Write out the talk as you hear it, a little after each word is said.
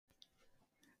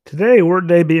Today, we're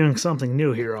debuting something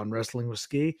new here on Wrestling with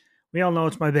Ski. We all know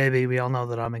it's my baby. We all know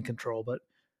that I'm in control, but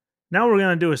now we're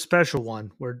going to do a special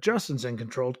one where Justin's in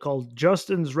control called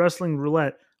Justin's Wrestling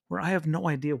Roulette, where I have no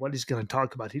idea what he's going to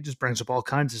talk about. He just brings up all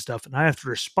kinds of stuff, and I have to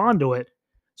respond to it.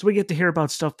 So we get to hear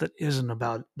about stuff that isn't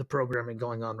about the programming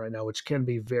going on right now, which can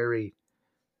be very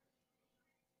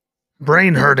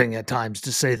brain hurting at times,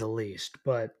 to say the least.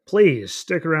 But please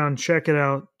stick around, check it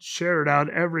out, share it out,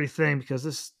 everything, because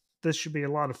this should be a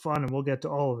lot of fun, and we'll get to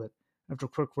all of it after a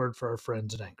quick word for our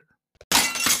friends at Anchor.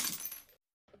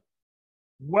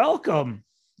 Welcome,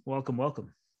 welcome,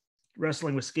 welcome.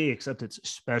 Wrestling with Ski, except it's a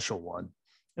special one.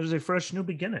 It is a fresh new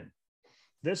beginning.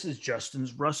 This is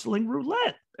Justin's Wrestling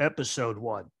Roulette, episode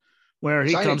 1, where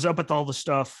he comes up with all the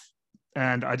stuff,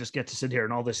 and I just get to sit here,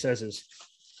 and all this says is,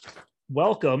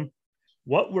 welcome,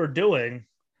 what we're doing,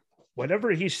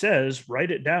 whatever he says, write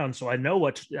it down so I know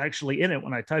what's actually in it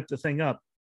when I type the thing up.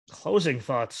 Closing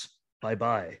thoughts,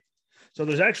 bye-bye. So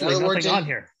there's actually nothing on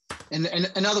here. In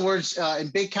other words, in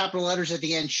big capital letters at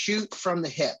the end, shoot from the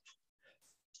hip.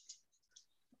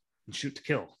 And shoot to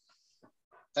kill.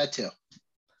 That too.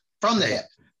 From the hip.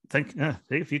 Think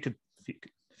if you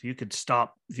could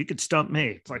stump me.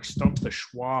 It's like Stump the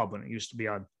Schwab when it used to be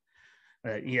on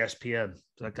ESPN.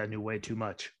 That guy knew way too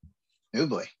much. Oh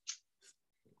boy.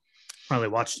 I only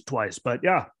watched it twice, but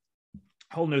yeah,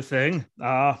 whole new thing.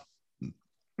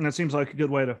 And it seems like a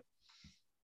good way to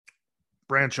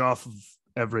branch off of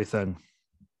everything.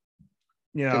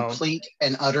 Complete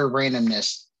and utter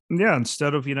randomness. Yeah,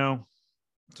 instead of,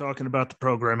 talking about the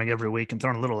programming every week and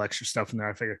throwing a little extra stuff in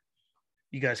there, I figure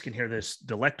you guys can hear this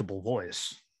delectable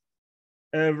voice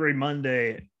every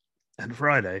Monday and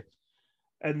Friday.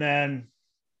 And then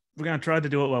we're going to try to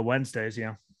do it on Wednesdays,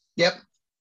 Yep.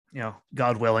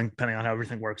 God willing, depending on how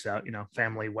everything works out,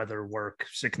 family, weather, work,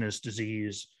 sickness,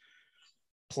 disease,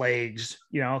 plagues,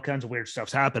 all kinds of weird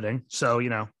stuff's happening. So,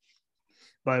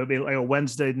 but it'll be like a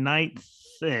Wednesday night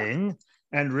thing.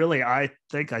 And really, I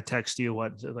think I text you I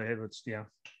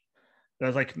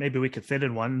was like, maybe we could fit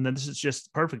in one. And then this is just the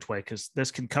perfect way, because this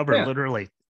can cover literally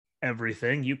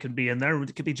everything. You can be in there.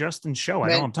 It could be Justin's show.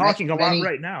 I know I'm talking a lot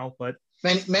right now, but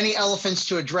many elephants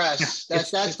to address.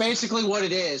 That's basically what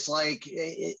it is. Like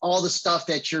all the stuff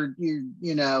that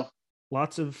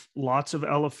lots of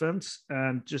elephants,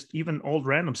 and just even old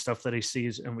random stuff that he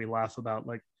sees and we laugh about.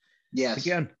 Like, yes,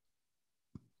 again,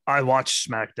 I watched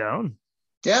SmackDown.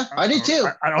 Yeah, I did too.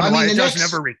 I don't know why it doesn't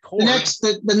ever record.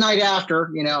 The night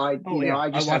after, I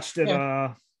watched it.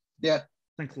 I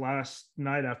think last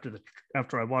night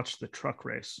after I watched the truck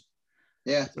race.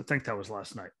 Yeah, I think that was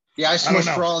last night. Yeah, I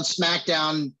smushed Raw and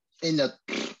SmackDown in the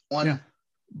one. Yeah.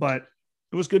 But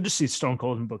it was good to see Stone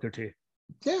Cold and Booker T.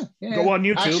 Yeah. Go on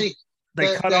YouTube. Actually,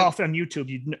 they cut off on YouTube.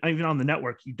 Even on the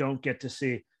network, you don't get to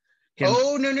see him.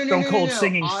 Oh no! Stone Cold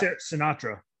singing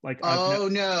Sinatra. Like,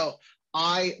 no.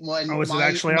 Was it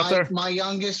actually out there? My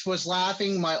youngest was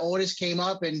laughing. My oldest came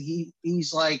up and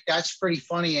he's like, "That's pretty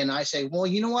funny." And I say, "Well,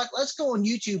 you know what? Let's go on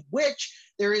YouTube."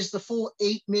 Which there is the full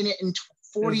 8-minute and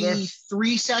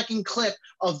 43-second clip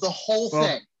of the whole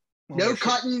thing. No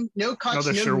cuts, no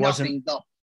nothing. The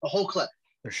whole clip.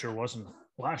 There sure wasn't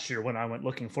last year when I went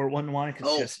looking for it. Wasn't why?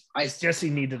 Because Jesse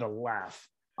needed a laugh.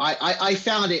 I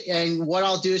found it, and what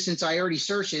I'll do, since I already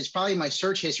searched it, it's probably my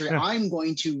search history. Yeah. I'm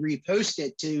going to repost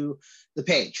it to the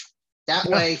page. That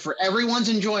way, for everyone's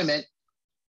enjoyment.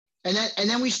 And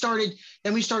then we started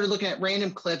looking at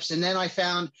random clips, and then I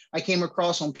came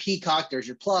across on Peacock. There's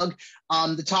your plug.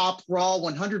 The top Raw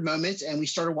 100 moments, and we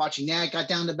started watching that. Got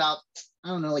down to about, I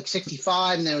don't know, like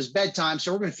 65, and then it was bedtime.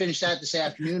 So we're going to finish that this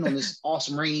afternoon on this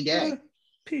awesome rainy day.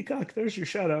 Peacock, there's your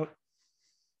shout out.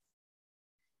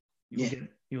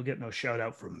 You'll get no shout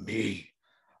out from me.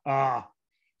 But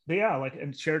yeah,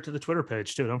 and share it to the Twitter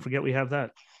page too. Don't forget we have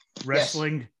that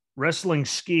wrestling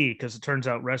ski, because it turns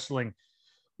out wrestling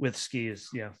with skis,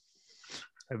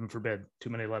 heaven forbid, too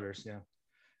many letters,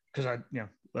 because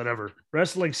whatever,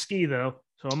 wrestling ski though.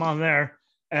 So I'm on there,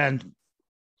 and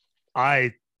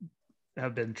I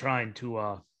have been trying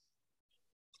to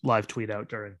live tweet out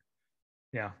during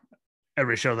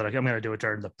every show that I'm going to do it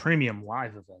during the premium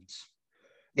live events.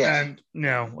 Yeah.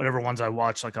 And whatever ones I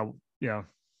watch,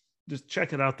 just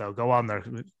check it out though. Go on there.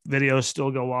 Videos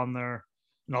still go on there,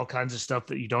 and all kinds of stuff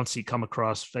that you don't see come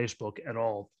across Facebook at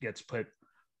all gets put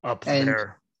up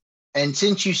there. And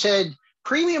since you said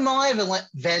premium live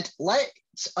event,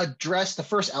 let's address the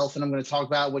first elephant I'm going to talk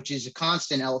about, which is a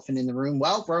constant elephant in the room.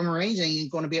 Well, Roman Reigns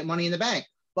ain't going to be at Money in the Bank,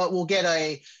 but we'll get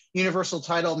a Universal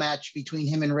title match between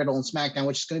him and Riddle and SmackDown,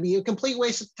 which is going to be a complete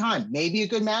waste of time. Maybe a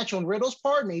good match on Riddle's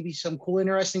part, maybe some cool,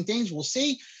 interesting things. We'll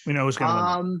see. We know who's going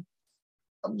to win.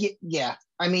 Yeah.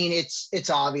 I mean, it's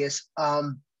obvious.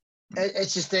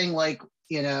 It's this thing like,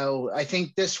 I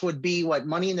think this would be what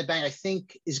Money in the Bank, I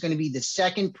think, is going to be the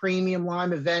second premium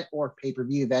lime event or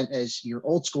pay-per-view event, as your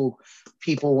old school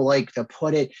people will like to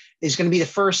put it, is going to be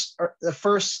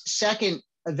the second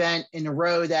event in a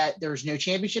row that there's no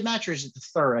championship match, or is it the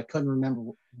third? I couldn't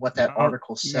remember what that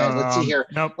article said. Let's see here.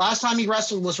 Nope. Last time he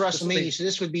wrestled was WrestleMania, so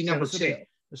this would be number two.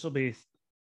 This will be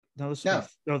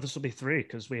three,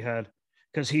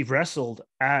 because he wrestled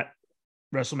at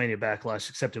WrestleMania Backlash,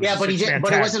 except it was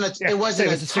it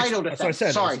wasn't a title defense. That's what I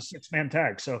said. Sorry, it was a 6-man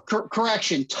tag. So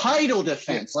correction, title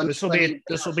defense. This will be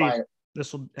This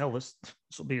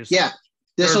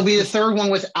will be the third one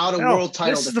without a world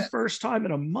title. This is the first time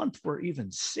in a month we're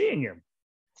even seeing him.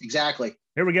 Exactly.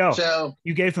 Here we go. So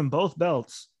you gave him both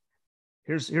belts.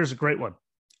 Here's a great one.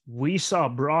 We saw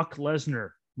Brock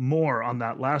Lesnar more on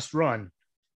that last run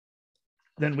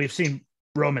than we've seen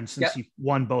Roman since he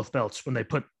won both belts, when they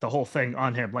put the whole thing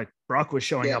on him. Like, Brock was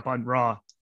showing up on Raw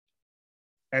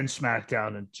and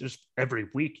SmackDown, and just every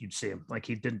week you'd see him. Like,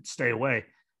 he didn't stay away.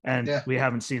 And we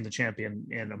haven't seen the champion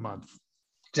in a month.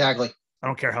 Exactly. I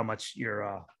don't care how much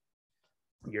you're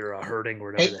hurting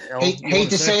or whatever the hell. Hate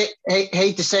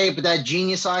to say it, but that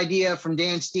genius idea from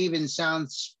Dan Stevens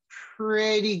sounds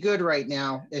pretty good right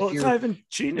now. It's not even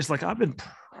genius. Like, I've been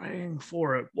praying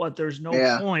for it. There's no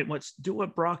point. Let's do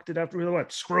what Brock did after we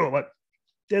screw it.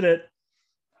 Did it.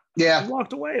 Yeah. I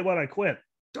walked away. I quit.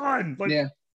 Done.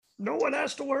 No one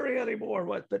has to worry anymore.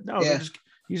 But no,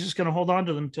 he's just going to hold on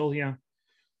to them until the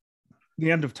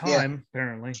end of time,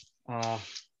 apparently. At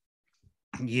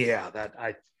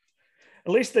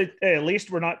least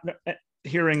we're not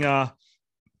hearing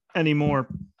any more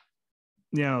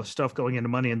stuff going into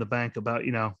Money in the Bank about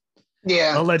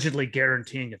allegedly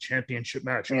guaranteeing a championship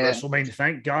match at WrestleMania.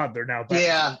 Thank God they're now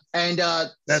back. And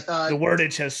the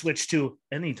wordage has switched to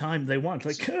anytime they want.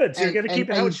 Like, good, so you're going to keep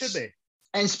it how it should be.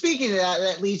 And speaking of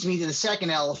that leads me to the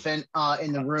second elephant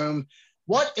in the room.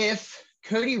 What if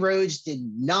Cody Rhodes did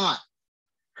not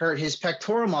hurt his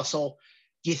pectoral muscle?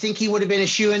 Do you think he would have been a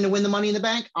shoe-in to win the Money in the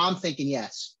Bank? I'm thinking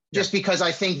yes. Just because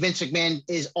I think Vince McMahon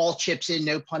is all chips in,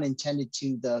 no pun intended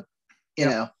to the,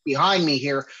 behind me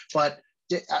here. But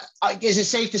is it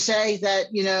safe to say that,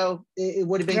 it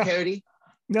would have been Cody?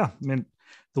 Yeah. I mean,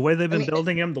 the way they've been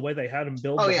building him, the way they had him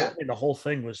build, the whole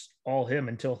thing was all him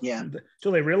until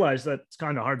they realized that it's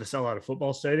kind of hard to sell out a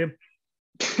football stadium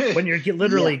when you're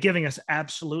literally giving us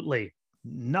absolutely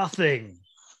nothing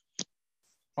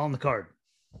on the card.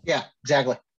 Yeah,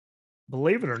 exactly.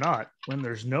 Believe it or not, when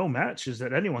there's no matches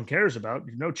that anyone cares about,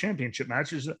 no championship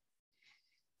matches.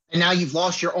 And now you've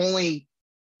lost your only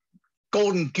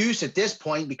golden goose at this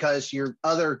point, because your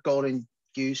other golden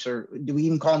goose, or do we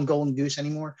even call him golden goose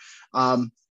anymore? I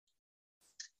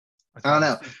don't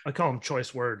know. I call them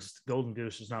choice words. Golden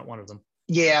goose is not one of them.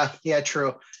 Yeah,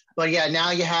 true. But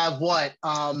now you have what?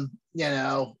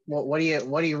 What are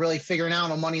you really figuring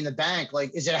out on Money in the Bank?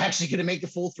 Like, is it actually going to make the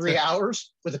full 3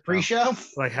 hours with a pre-show?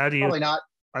 Like, how do you? Probably not.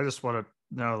 I just want to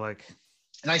know, like.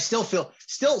 And I still feel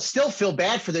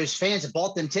bad for those fans that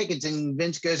bought them tickets, and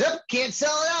Vince goes, "Oh, can't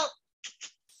sell it out."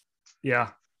 Yeah.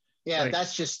 Yeah,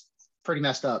 that's just pretty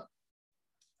messed up.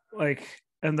 Like,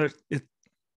 and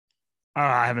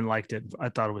I haven't liked it. I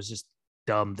thought it was just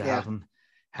dumb to have him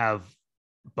have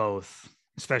both.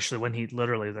 Especially when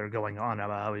they're going on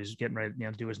about how he's getting ready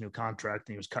to do his new contract,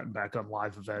 and he was cutting back on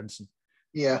live events. And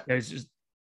he's just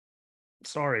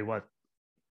sorry. What?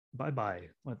 Bye.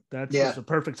 What? That's just a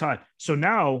perfect time. So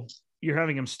now you're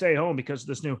having him stay home because of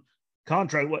this new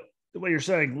contract. What you're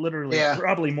saying, literally,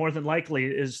 probably more than likely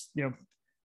is And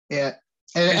you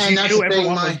that's knew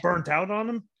everyone was burnt out on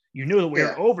him. You knew that we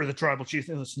were over the tribal chief.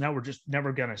 So now we're just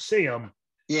never going to see him.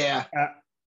 Yeah.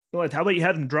 But how about you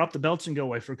had him drop the belts and go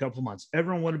away for a couple of months?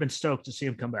 Everyone would have been stoked to see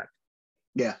him come back.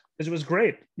 Yeah, because it was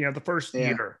great. The first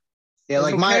year. Yeah,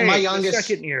 like my youngest,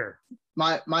 second year.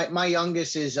 My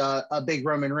youngest is a big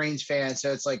Roman Reigns fan,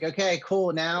 so it's like, okay,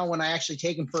 cool. Now when I actually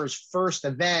take him for his first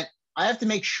event, I have to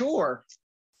make sure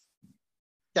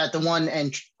that the one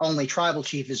and only tribal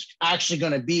chief is actually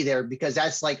going to be there, because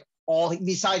that's like all.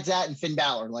 Besides that and Finn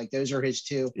Balor, like those are his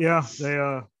two. Yeah,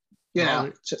 they.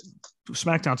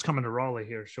 SmackDown's coming to Raleigh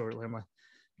here shortly. I'm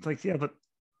like, yeah, but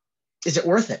is it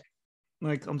worth it?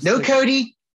 Like,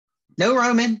 Cody, no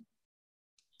Roman.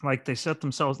 Like, they set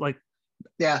themselves up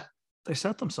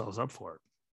for it.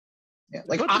 Yeah,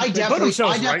 like I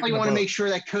definitely want to make sure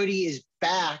that Cody is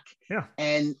back. Yeah,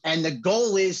 and the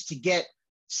goal is to get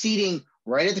seating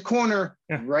right at the corner,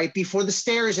 right before the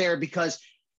stairs there, because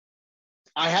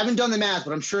I haven't done the math,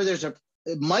 but I'm sure it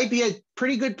might be a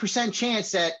pretty good %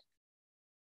 chance that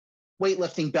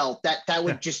weightlifting belt. That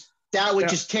would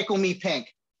just tickle me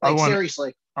pink.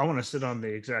 Seriously. I want to sit on the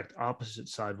exact opposite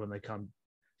side when they come.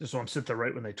 Just so I'm sit there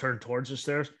right when they turn towards the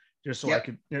stairs, just so I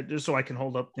can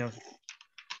hold up, so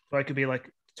I could be like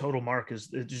total mark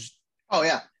is it just. Oh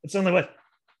yeah. It's only what.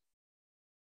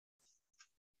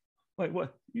 Like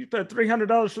what? You spent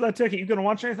 $300 for that ticket. You gonna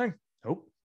watch anything? Nope.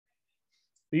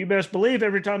 But you best believe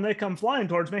every time they come flying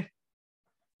towards me.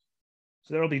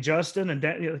 So there'll be Justin and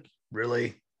Dan. Like,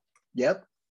 really? Yep.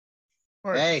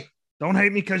 Right. Hey, don't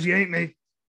hate me because you ain't me.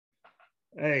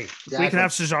 Hey, exactly. We can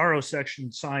have Cesaro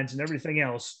section signs and everything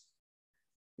else.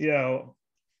 I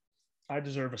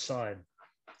deserve a sign.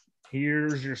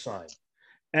 Here's your sign.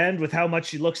 And with how much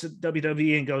she looks at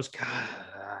WWE and goes, God,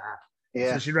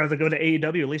 so she'd rather go to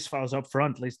AEW. At least if I was up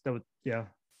front, at least that would, yeah.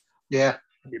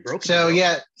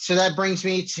 So that brings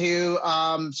me to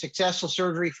successful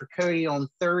surgery for Cody on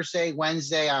Thursday,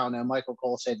 Wednesday. I don't know. Michael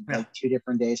Cole said like 2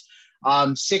 different days.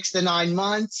 6 to 9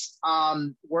 months.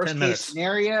 Worst case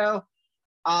scenario.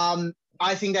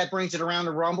 I think that brings it around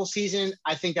to Rumble season.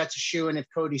 I think that's a shoo-in if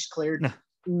Cody's cleared. No.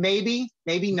 Maybe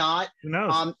not. Who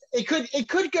knows? It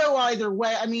could go either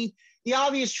way. I mean, the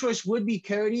obvious choice would be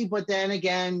Cody, but then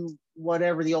again,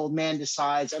 whatever the old man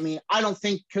decides. I mean, I don't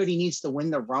think Cody needs to win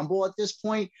the Rumble at this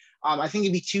point. I think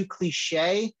it'd be too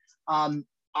cliche.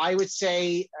 I would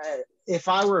say if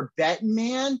I were a betting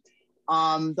man,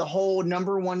 the whole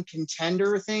number 1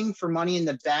 contender thing for Money in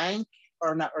the Bank,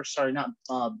 not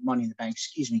Money in the Bank.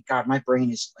 Excuse me. God, my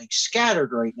brain is like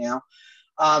scattered right now.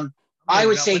 I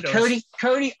would say Cody.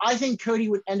 I think Cody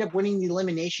would end up winning the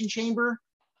Elimination Chamber,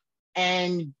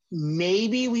 and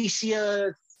maybe we see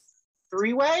a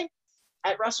 3-way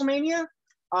at WrestleMania.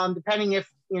 Depending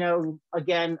if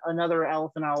again, another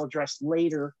elephant I'll address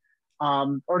later.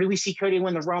 Or do we see Cody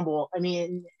win the Rumble? I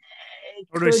mean,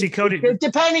 or do we see Cody?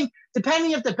 Depending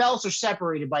if the belts are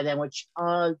separated by then, which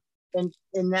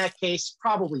in that case,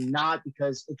 probably not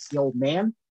because it's the old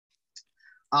man.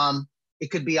 It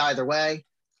could be either way.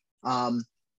 But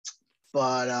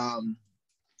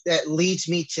that leads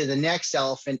me to the next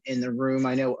elephant in the room.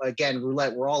 I know, again,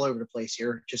 Roulette, we're all over the place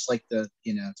here, just like the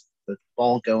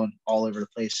ball going all over the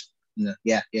place.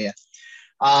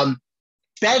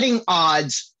 Betting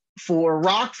odds for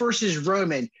Rock versus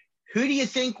Roman. Who do you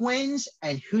think wins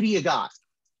and who do you got?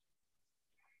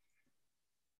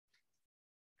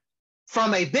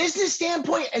 From a business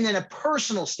standpoint and then a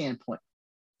personal standpoint,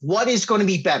 what is going to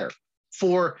be better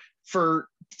for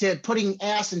putting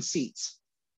ass in seats?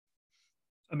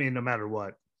 I mean, no matter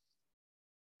what.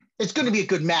 It's going to be a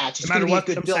good match. It's going to be a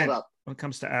good build-up. When it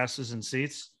comes to asses and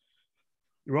seats,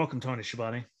 you're welcome, Tony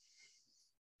Schiavone.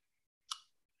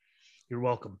 You're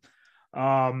welcome.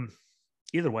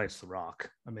 Either way, it's The Rock.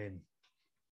 I mean,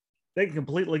 they can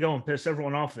completely go and piss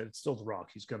everyone off. It's still The Rock.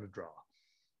 He's going to draw.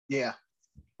 Yeah.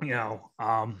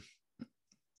 And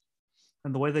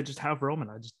the way they just have Roman,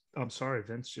 I'm sorry,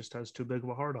 Vince just has too big of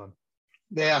a heart on.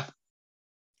 Yeah.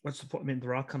 What's the point? I mean, The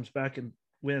Rock comes back and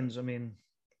wins. I mean,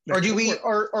 or do we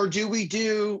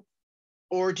do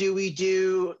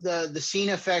the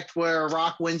Cena effect where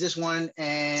Rock wins this one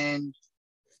and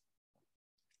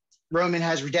Roman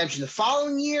has redemption the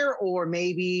following year, or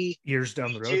maybe years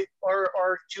down the road,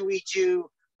 or do we do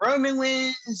Roman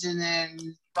wins and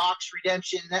then Rock's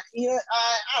redemption? I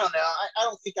don't know. I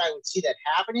don't think I would see that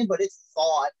happening, but it's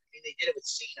thought. I mean, they did it with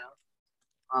Cena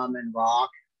and Rock,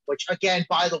 which again,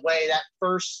 by the way, that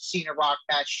first Cena Rock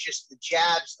match, just the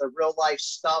jabs, the real life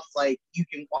stuff, like you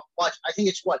can watch. I think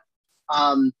it's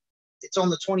it's on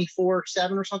the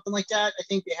 24/7 or something like that. I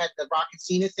think they had the Rock and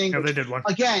Cena thing. Yeah, they did one.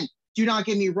 Again, do not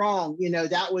get me wrong.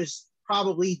 That was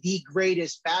probably the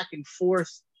greatest back and forth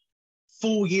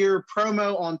full year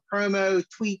promo on promo,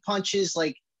 tweet punches.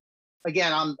 Like,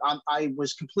 again, I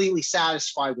was completely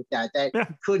satisfied with that.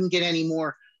 Couldn't get any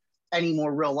more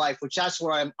real life, which that's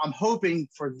what I'm hoping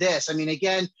for this. I mean,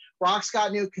 again, Rock's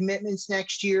got no commitments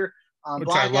next year.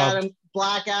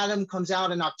 Black Adam comes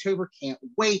out in October. Can't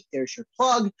wait. There's your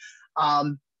plug.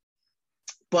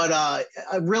 But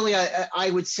really, I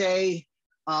would say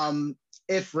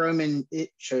if Roman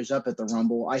shows up at the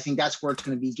Rumble, I think that's where it's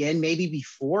going to begin. Maybe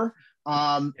before.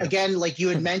 Again, like you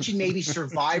had mentioned, maybe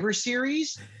Survivor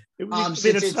Series.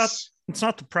 It's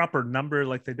not the proper number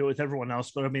like they do with everyone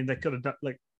else, but I mean, they could have done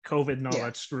like COVID and all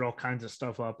that, screwed all kinds of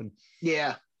stuff up. And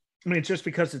I mean, it's just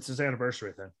because it's his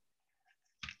anniversary thing.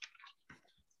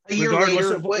 A year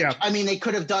later, I mean, they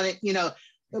could have done it,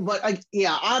 but I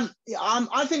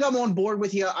think I'm on board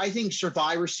with you. I think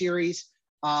Survivor Series,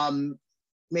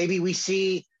 maybe we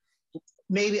see,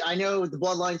 I know the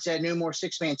Bloodline said no more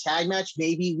 6-man tag match.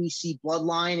 Maybe we see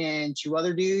Bloodline and 2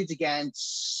 other dudes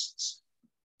against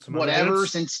whatever,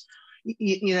 since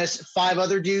 5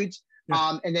 other dudes.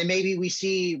 Yeah. And then maybe we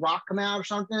see Rock come out or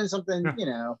something,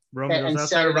 Yeah. Roman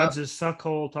goes out there, runs his suck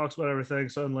hole, talks about everything.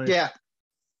 Suddenly, yeah,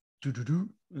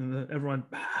 and everyone,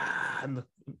 and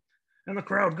the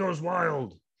crowd goes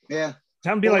wild. Yeah.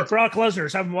 Have him be like Brock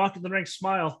Lesnar, have him walk in the ring,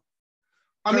 smile.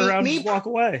 I mean, around, just walk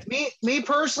away. Me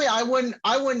personally, I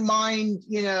wouldn't mind,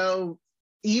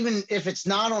 even if it's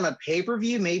not on a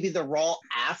pay-per-view, maybe the Raw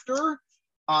after.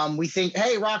 We think,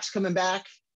 hey, Rock's coming back,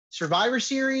 Survivor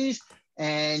Series,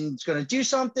 and it's going to do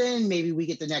something. Maybe we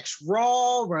get the next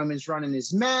Raw. Roman's running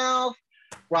his mouth.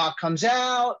 Rock comes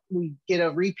out. We get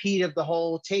a repeat of the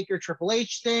whole Taker Triple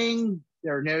H thing.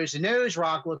 They're nose to nose.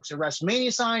 Rock looks at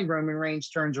WrestleMania sign. Roman Reigns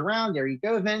turns around. There you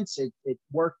go, Vince. It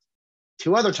worked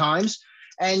 2 other times.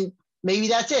 And maybe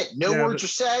that's it. No words are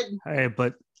said. Hey,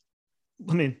 but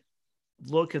I mean,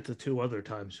 look at the 2 other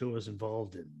times who was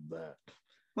involved in that.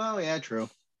 Well, yeah, true.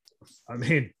 I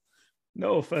mean,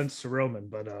 no offense to Roman,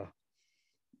 but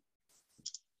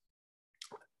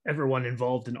everyone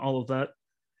involved in all of that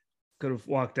could have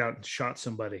walked out and shot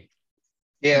somebody.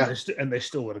 Yeah. And they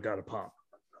still would have got a pop.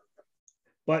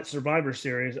 But Survivor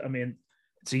Series, I mean,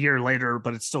 it's a year later,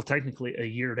 but it's still technically a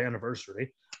year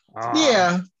anniversary.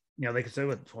 Yeah. They could say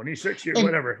what 26 years,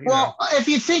 whatever. If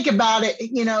you think about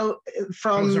it,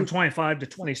 from 25 to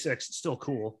 26, it's still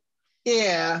cool.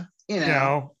 Yeah,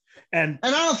 and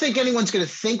I don't think anyone's going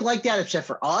to think like that except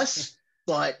for us.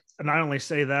 But I only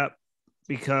say that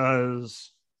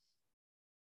because,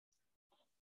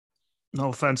 no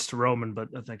offense to Roman, but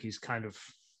I think he's kind of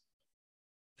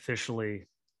officially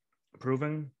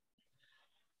proving,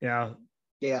 that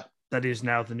he's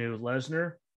now the new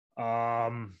Lesnar.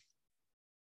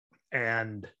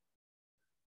 And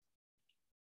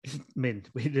I mean,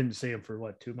 we didn't see him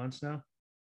for 2 months now.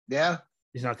 Yeah.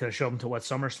 He's not going to show him until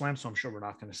SummerSlam, so I'm sure we're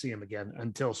not going to see him again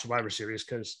until Survivor Series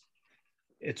because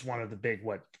it's one of the big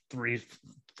 3-4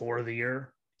 of the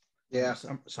year. Yeah.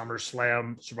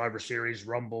 SummerSlam, Survivor Series,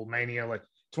 Rumble, Mania,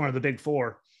 it's one of the big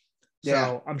 4. Yeah.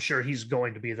 So I'm sure he's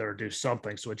going to be there to do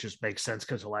something. So it just makes sense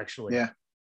because he'll actually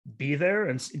be there.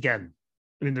 And again,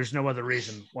 I mean, there's no other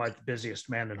reason why the busiest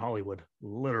man in Hollywood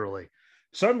literally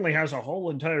suddenly has a whole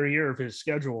entire year of his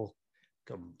schedule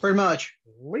pretty much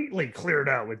completely cleared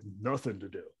out with nothing to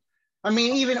do. I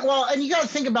mean, and you got to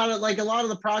think about it, like a lot of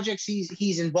the projects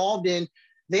he's involved in,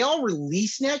 they all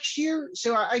release next year.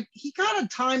 So he got to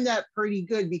time that pretty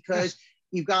good because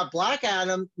you've got Black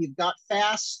Adam, you've got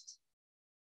Fast.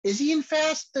 Is he in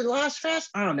Fast, the last Fast?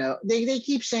 I don't know. They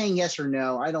keep saying yes or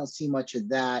no. I don't see much of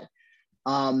that.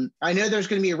 I know there's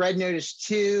going to be a Red Notice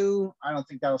 2. I don't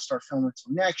think that'll start filming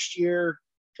until next year.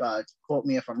 Quote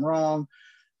me if I'm wrong.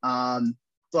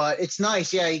 But it's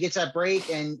nice. Yeah, he gets that break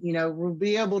and, we'll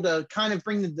be able to kind of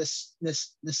bring this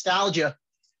nostalgia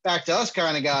back to us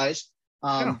kind of guys.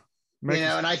 And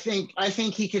I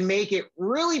think he can make it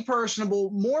really personable,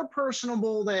 more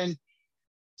personable than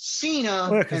Cena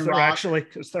and Rock.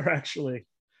 Because they're actually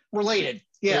related.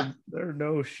 Yeah. They're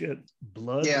no shit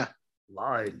blood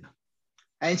line.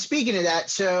 And speaking of that,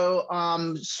 so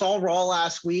saw Raw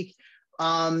last week.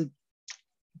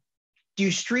 Do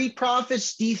Street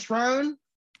Profits dethrone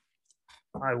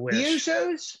I wish the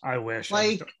Usos? I wish.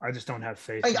 I just don't have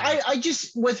faith. I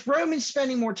just, with Roman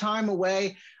spending more time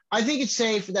away, I think it's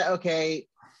safe that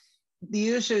the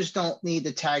Usos don't need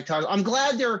the tag title. I'm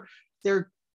glad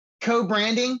they're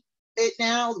co-branding it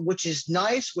now, which is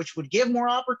nice, which would give more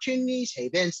opportunities. Hey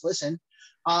Vince, listen.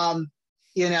 And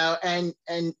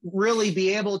really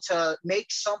be able to make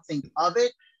something of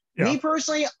it. Yeah. Me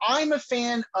personally, I'm a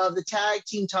fan of the tag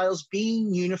team titles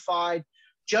being unified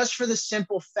just for the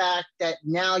simple fact that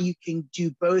now you can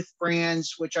do both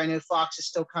brands, which I know Fox is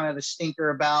still kind of a stinker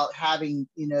about having,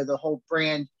 the whole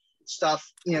brand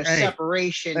stuff,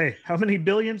 separation. Hey, how many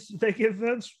billions did they give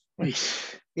Vince?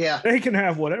 Yeah. They can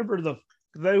have whatever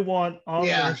they want on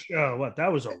their show.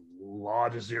 That was a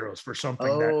lot of zeros for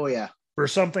something for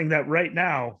something that right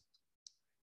now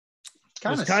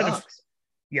kind of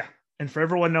and for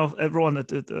everyone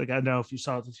that I know,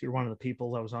 if you're one of the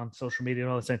people that was on social media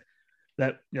and all that saying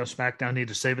that SmackDown needed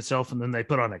to save itself, and then they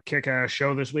put on a kick-ass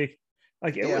show this week.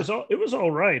 It was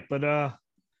all right, but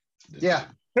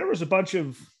there was a bunch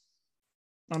of,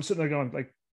 I'm sitting there going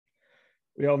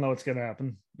we all know what's gonna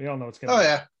happen.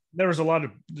 There was a lot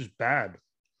of just bad.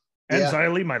 And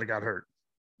Xia Li might have got hurt.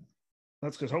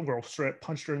 That's because homegirl straight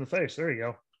punched her in the face. There you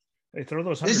go. Hey, throw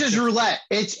those. This is roulette.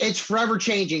 It's forever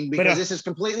changing because this is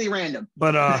completely random.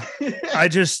 But I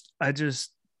just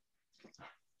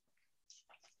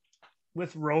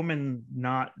with Roman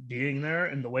not being there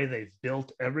and the way they've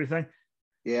built everything,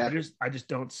 I just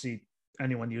don't see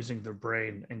anyone using their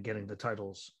brain and getting the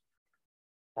titles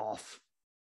off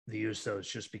the Usos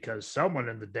just because someone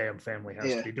in the damn family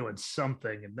has to be doing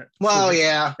something, and that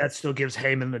still gives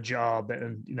Heyman the job,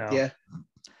 and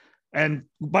And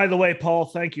by the way, Paul,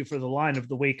 thank you for the line of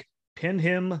the week. Pin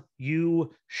him,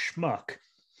 you schmuck.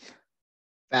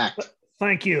 Fact.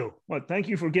 Thank you. Thank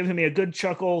you for giving me a good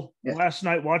chuckle last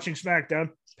night watching SmackDown.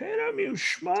 Pin him, you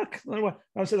schmuck. I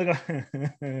was like,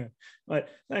 but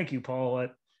thank you, Paul. I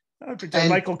pretend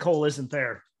Michael Cole isn't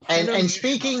there. And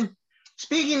speaking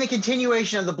the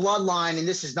continuation of the bloodline, and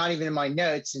this is not even in my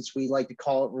notes since we like to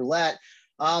call it roulette.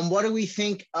 What do we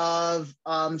think of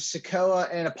Sikoa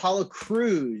and Apollo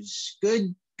Crews?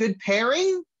 Good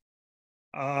pairing.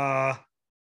 I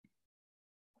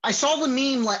saw the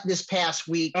meme this past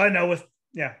week. I know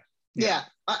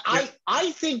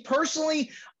I think personally,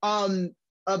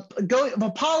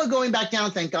 Apollo going back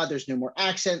down. Thank God there's no more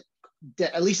accent.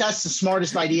 At least that's the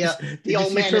smartest idea the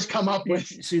old man has come up with.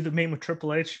 See the meme with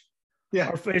Triple H? Yeah,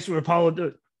 our face where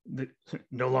Apollo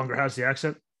no longer has the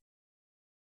accent.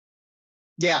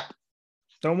 Yeah,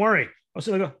 don't worry. I'll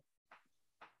see. Go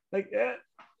like, yay!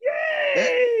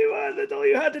 That's all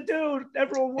you had to do.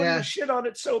 Everyone wanted to shit on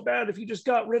it so bad. If you just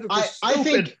got rid of the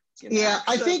stupid.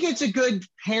 I think it's a good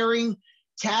pairing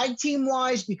tag team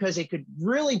wise because it could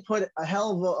really put a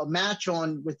hell of a match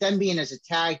on with them being as a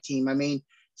tag team. I mean,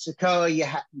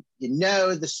 Sikoa,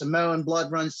 the Samoan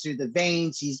blood runs through the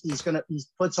veins. He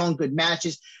puts on good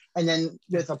matches, and then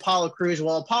with Apollo Crews,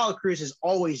 Apollo Crews has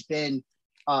always been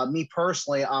me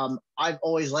personally. I've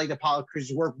always liked Apollo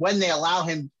Crews' work when they allow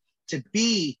him to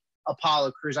be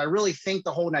Apollo Crews. I really think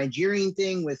the whole Nigerian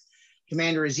thing with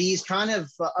Commander Aziz kind of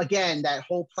again that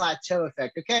whole plateau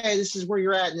effect. Okay, this is where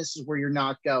you're at, and this is where you're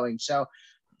not going. So.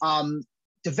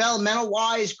 Developmental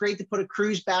wise, great to put a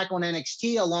Crews back on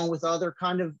NXT along with other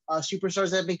kind of superstars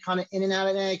that have been kind of in and out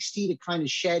of NXT to kind of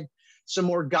shed some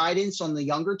more guidance on the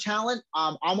younger talent.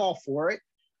 I'm all for it.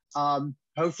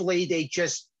 Hopefully they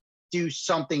just do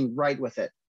something right with it.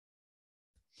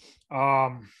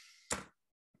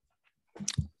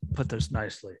 Put this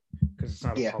nicely because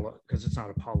it's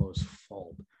not Apollo's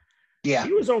fault. Yeah,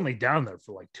 he was only down there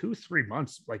for like 2-3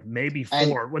 months, like maybe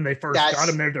 4. When they first got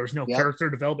him there was no character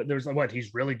development. There was like,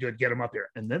 he's really good, get him up here.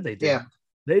 And then they did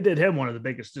him one of the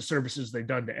biggest disservices they've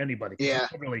done to anybody. Yeah,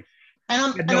 really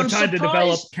had no time to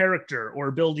develop character or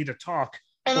ability to talk.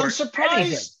 And I'm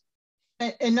surprised,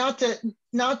 and not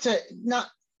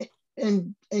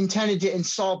intended to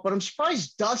insult, but I'm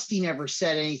surprised Dusty never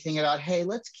said anything about, hey,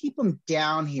 let's keep him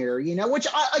down here, which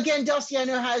again, Dusty, I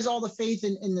know has all the faith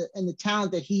in the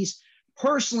talent that he's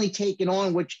personally taken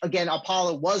on, which again,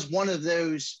 Apollo was one of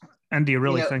those. And do you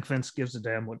really think Vince gives a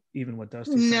damn what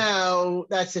Dusty says? No,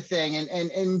 that's the thing.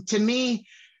 And to me,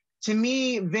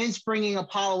 Vince bringing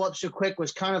Apollo up so quick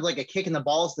was kind of like a kick in the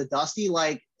balls to Dusty.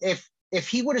 Like if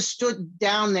he would have stood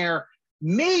down there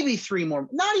maybe 3 more,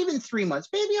 not even 3 months,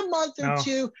 maybe a month or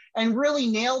 2, and really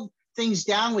nailed things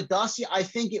down with Dusty, I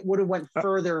think it would have went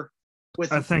further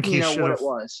with what it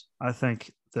was. I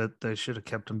think that they should have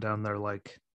kept him down there.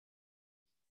 Like,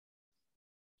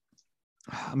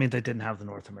 I mean, they didn't have the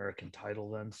North American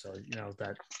title then, so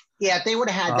that. Yeah, if they would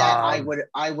have had that, I would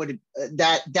I agree.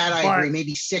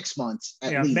 Maybe 6 months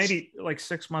at least. Maybe like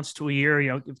 6 months to a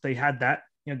year. If they had that,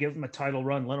 give him a title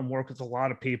run, let him work with a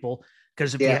lot of people.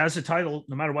 Because if he has a title,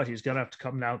 no matter what, he's gonna have to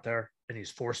come out there and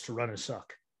he's forced to run and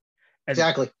suck. And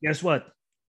exactly. Guess what?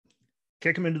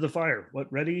 Kick him into the fire. What?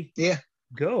 Ready? Yeah.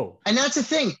 Go. And that's the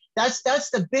thing. That's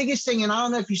the biggest thing. And I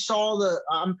don't know if you saw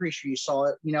I'm pretty sure you saw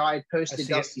it. I posted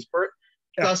Dusty's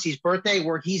birthday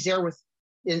where he's there with,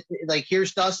 like,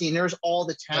 here's Dusty and there's all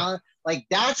the talent. Yeah. Like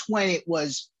that's when it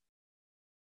was.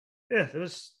 Yeah, it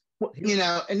was.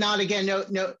 And not again. No.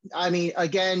 I mean,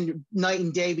 again, night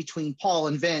and day between Paul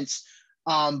and Vince.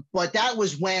 But that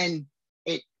was when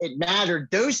it mattered.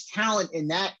 Those talent in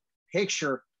that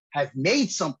picture have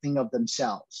made something of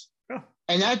themselves. Yeah.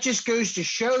 And that just goes to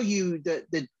show you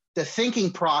the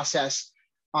thinking process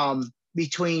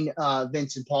between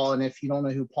Vince and Paul. And if you don't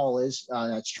know who Paul is,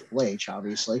 that's Triple H,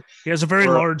 obviously. He has a very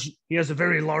large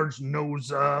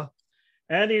nose,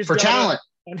 and he's for talent.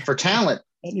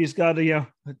 And he's got a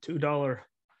 $2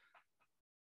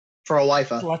 for a wife.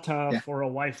 For a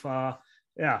wife.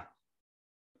 Yeah.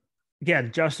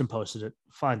 Again, Justin posted it.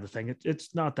 Find the thing.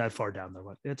 It's not that far down there,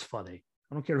 but it's funny.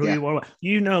 I don't care who you are.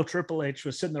 Triple H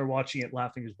was sitting there watching it,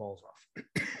 laughing his balls off.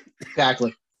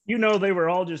 Exactly. They were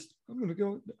all just, I'm going to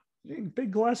go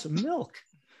big glass of milk.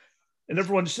 And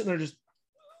everyone's just sitting there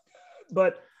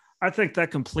but I think that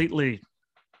completely,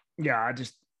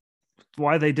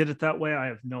 why they did it that way. I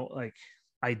have no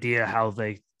idea how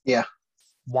they,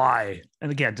 why.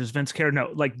 And again, does Vince care?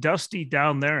 No, like Dusty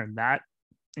down there and that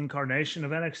incarnation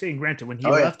of NXT. And granted, when he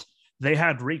left, they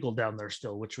had Regal down there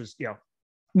still, which was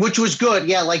which was good.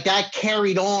 Yeah, like that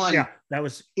carried on. Yeah, that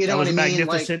was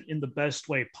magnificent in the best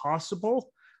way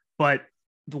possible. But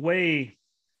the way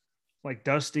like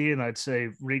Dusty and I'd say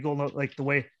Regal, like the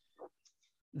way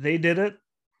they did it,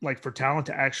 like for talent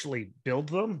to actually build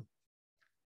them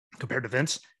compared to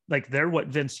Vince, like they're what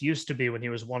Vince used to be when he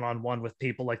was one-on-one with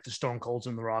people like the Stone Colds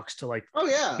and the Rocks to like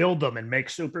build them and make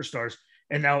superstars.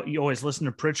 And now you always listen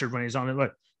to Pritchard when he's on it,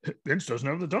 like Vince doesn't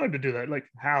have the time to do that. Like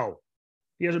how?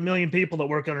 He has 1 million people that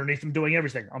work underneath him doing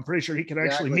everything. I'm pretty sure he can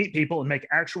actually meet people and make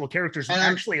actual characters and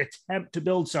actually attempt to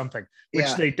build something,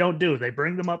 which they don't do. They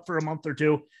bring them up for a month or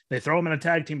two, they throw them in a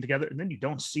tag team together, and then you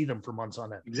don't see them for months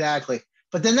on end. Exactly.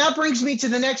 But then that brings me to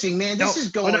the next thing, man. This is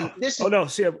going.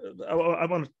 See, I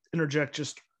want to interject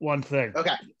just one thing.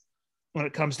 Okay. When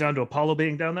it comes down to Apollo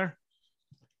being down there.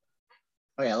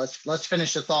 Oh yeah, let's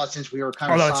finish the thought since we were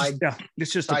kind of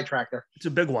it's just sidetracked there. It's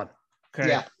a big one. Okay.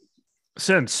 Yeah.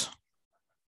 Since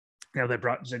they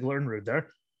brought Ziggler and Rude there.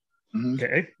 Mm-hmm.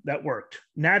 Okay, that worked.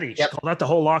 Natty, she called out the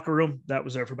whole locker room. That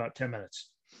was there for about 10 minutes.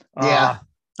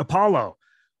 Apollo,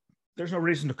 there's no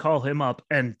reason to call him up.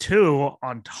 And 2,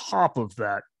 on top of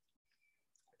that,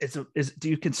 do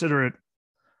you consider it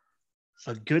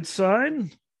a good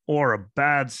sign or a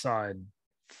bad sign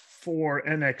for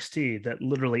NXT that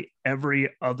literally every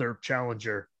other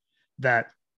challenger that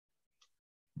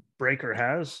Breaker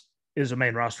has is a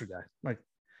main roster guy? Like,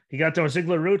 he got done with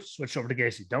Ziggler Root, switched over to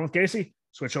Gacy. Done with Gacy,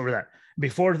 switch over to that.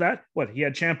 Before that, he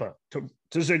had Ciampa to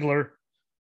Ziggler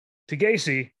to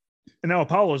Gacy, and now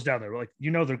Apollo's down there. Like,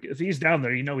 if he's down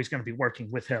there, he's going to be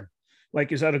working with him.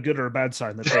 Like, is that a good or a bad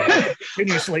sign that they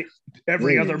continuously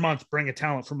every other month bring a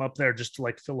talent from up there just to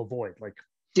like fill a void? Like,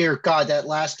 dear God, that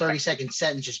last 30-second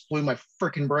sentence just blew my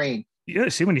freaking brain. Yeah,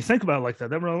 see, when you think about it like that,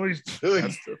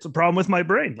 that's a problem with my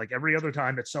brain. Like every other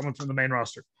time, it's someone from the main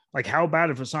roster. Like, how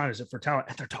bad of a sign is it for talent?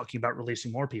 And they're talking about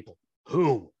releasing more people.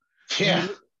 Who? Yeah.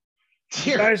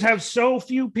 You guys have so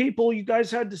few people. You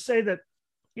guys had to say that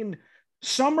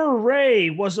Summer Rae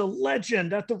was a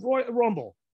legend at the Royal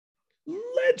Rumble.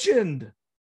 Legend.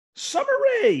 Summer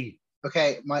Rae.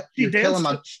 Okay, she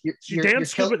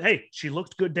danced good with, she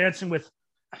looked good dancing with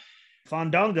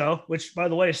Fandango, which by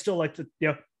the way is still like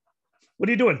what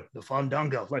are you doing? The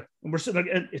Fandango. Like, we're sitting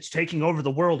there, it's taking over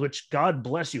the world, which God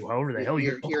bless you, however the hell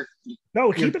you're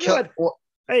keep it good.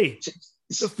 Hey,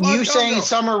 you saying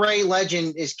Summer Rae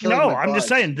legend is killing? No, I'm just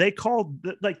saying they called,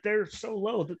 like, they're so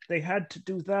low that they had to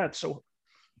do that. So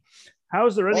how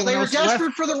is there anyone they were else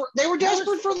desperate left? They were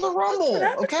desperate for the Rumble.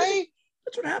 Okay,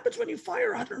 that's what happens when you fire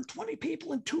 120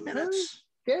 people in 2 minutes.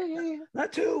 Yeah.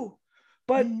 That too.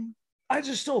 But I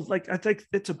just still I think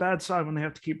it's a bad sign when they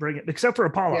have to keep bringing it, except for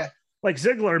Apollo. Yeah. Like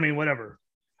Ziggler, I mean, whatever.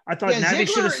 I thought Natty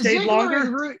should have stayed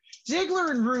longer.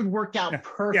 Ziggler and Rude worked out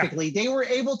perfectly. Yeah. They were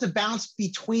able to bounce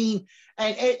between,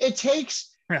 and it takes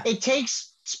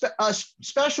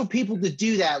special people to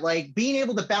do that. Like being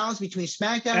able to balance between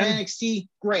SmackDown and NXT,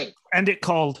 great. And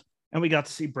we got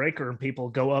to see Breaker and people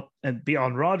go up and be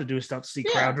on Raw to do stuff, to see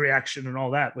crowd reaction and all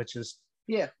that, which is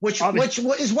which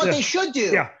is what they should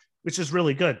do. Yeah, which is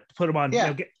really good. Put them on.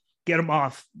 Yeah. Get him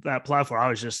off that platform. I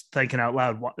was just thinking out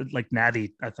loud, like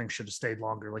Natty, I think should have stayed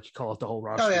longer. Like you call it the whole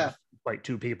roster, like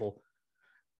 2 people.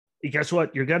 Guess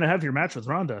what? You're gonna have your match with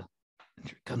Ronda, and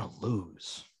you're gonna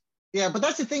lose. Yeah, but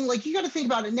that's the thing. Like you got to think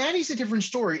about it. Natty's a different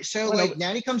story. So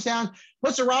Natty comes down,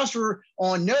 puts the roster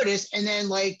on notice, and then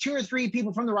like 2 or 3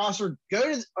 people from the roster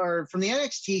from the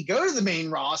NXT go to the main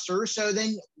roster. So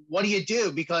then what do you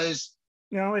do? Because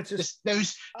it's just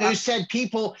those said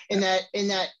people in that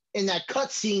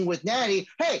cut scene with Natty,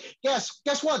 hey, guess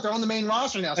what? They're on the main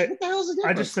roster now. So what the hell is the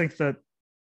difference? I just think that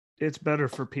it's better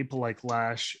for people like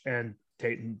Lash and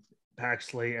Peyton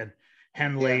Paxley and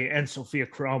Henley and Sophia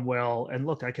Cromwell. And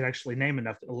look, I can actually name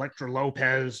enough. Elektra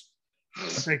Lopez. I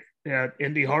think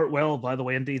Indy Hartwell. By the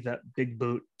way, Indy, that big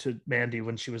boot to Mandy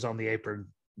when she was on the apron,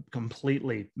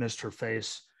 completely missed her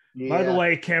face. Yeah. By the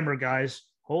way, camera guys,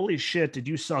 holy shit, did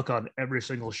you suck on every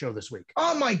single show this week?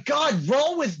 Oh my God,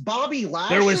 Raw with Bobby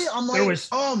Lashley?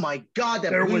 Oh my God,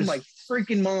 that blew my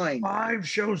freaking mind. 5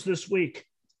 shows this week.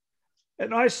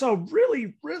 And I saw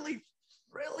really, really,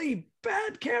 really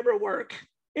bad camera work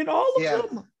in all of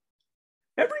them.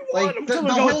 Every one. Like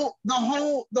the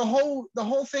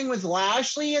whole thing with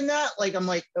Lashley and that, like, I'm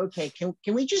like, okay, can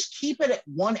we just keep it at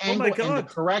one angle and the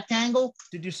correct angle?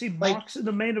 Did you see Mox in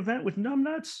the main event with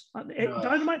numbnuts on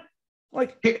Dynamite?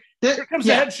 Like, here comes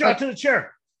the headshot to the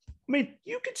chair. I mean,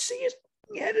 you could see his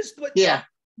head is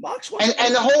Mox was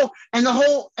and the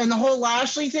whole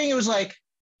Lashley thing. It was like,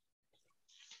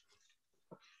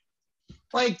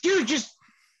 dude, just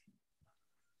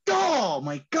oh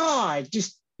my God,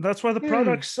 just that's why the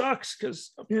product sucks,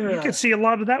 because you can see a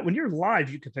lot of that when you're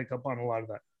live. You can pick up on a lot of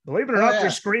that. Believe it or not,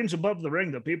 there's screens above the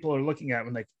ring that people are looking at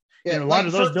when they, a lot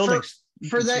of those buildings.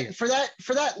 For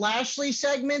that Lashley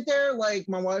segment there, like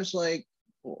my wife's like,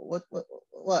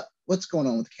 what's going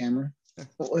on with the camera?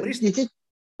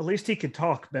 At least he could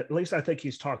talk, but at least I think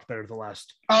he's talked better the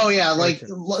last. Oh yeah, like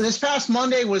this past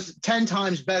Monday was 10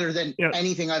 times better than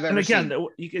anything I've ever seen. And again,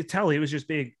 you could tell he was just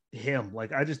being him.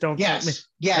 Like I just don't. Yes,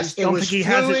 it was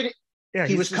fluid.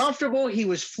 He was comfortable. He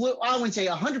was fluid. I wouldn't say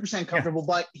 100% comfortable,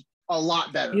 but a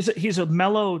lot better. He's a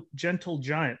mellow, gentle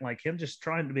giant, like him, just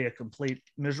trying to be a complete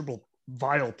miserable,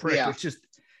 vile prick. Yeah. It's just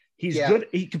he's good.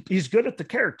 He's good at the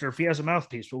character if he has a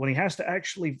mouthpiece, but when he has to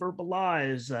actually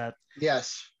verbalize that,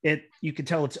 you can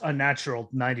tell it's unnatural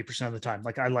 90% of the time.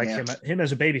 Like I like him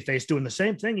as a babyface doing the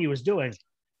same thing he was doing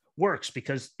works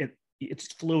because it's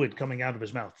fluid coming out of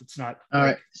his mouth. It's not all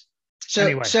right. So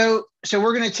anyway. so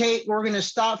we're gonna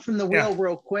stop from the wheel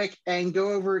real quick and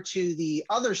go over to the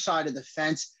other side of the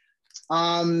fence.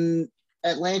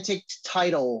 Atlantic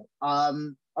title.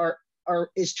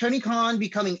 Is Tony Khan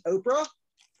becoming Oprah?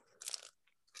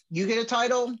 You get a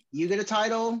title. You get a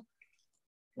title.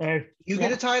 You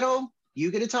get a title.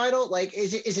 You get a title. Like,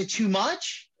 is it too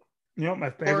much? You know what my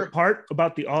favorite part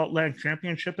about the All Atlantic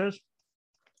Championship is?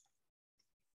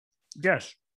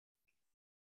 Yes.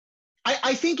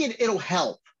 I think it'll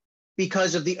help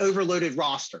because of the overloaded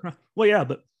roster. Well, yeah,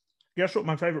 but guess what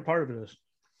my favorite part of it is?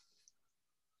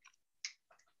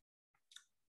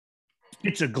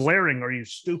 It's a glaring, are you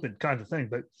stupid kind of thing,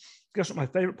 but guess what my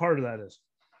favorite part of that is?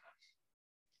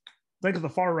 Think of the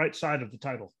far right side of the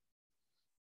title.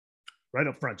 Right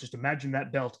up front. Just imagine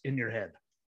that belt in your head.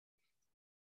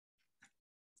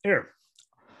 Here,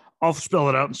 I'll spell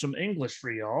it out in some English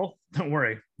for y'all. Don't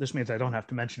worry. This means I don't have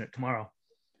to mention it tomorrow.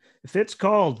 If it's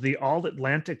called the All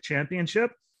Atlantic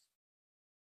Championship,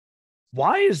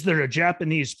 why is there a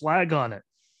Japanese flag on it?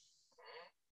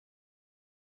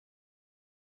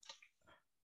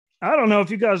 I don't know if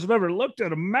you guys have ever looked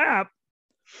at a map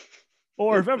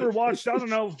or have ever watched, I don't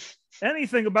know,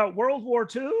 anything about World War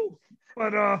II,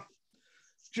 but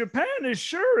Japan is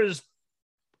sure is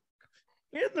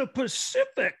in the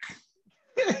Pacific.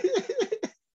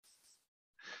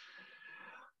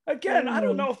 Again, I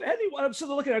don't know if anyone, I'm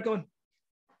still looking at it going,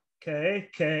 K.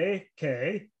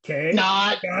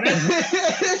 Not. Got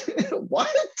it? What?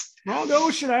 Wrong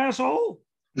ocean, asshole.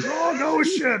 Wrong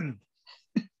ocean.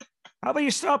 How about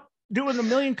you stop doing a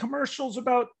million commercials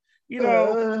about,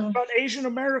 about Asian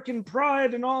American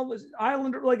pride and all this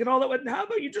islander, like, and all that. How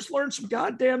about you just learn some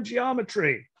goddamn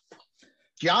geometry?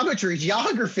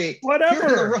 Geography.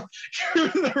 Whatever.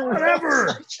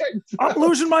 Whatever. I'm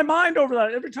losing my mind over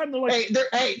that. Every time they're like,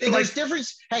 there's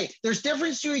difference. Hey, there's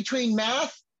difference between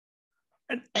math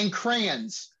and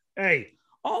crayons. Hey,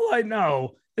 all I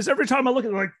know is every time I look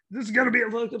at it, like, this is going to be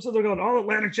so they're going All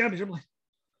Atlantic Championship. I'm like,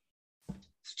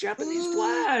 it's a Japanese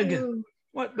flag.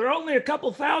 What? They're only a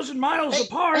couple thousand miles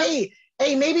apart. Hey,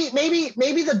 maybe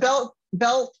the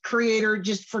belt creator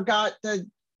just forgot to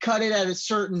cut it at a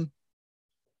certain.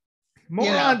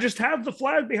 Moron, just have the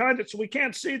flag behind it so we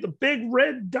can't see the big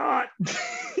red dot.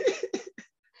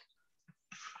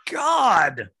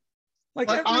 God. Like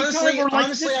honestly,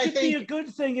 this I could think be a good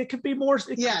thing. It could be more.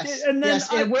 And then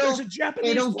it will. There's a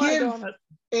Japanese flag on it.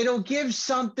 It'll give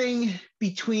something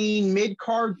between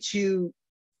mid-card to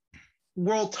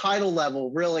world title level.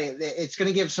 Really, it's going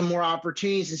to give some more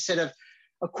opportunities instead of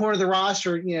a quarter of the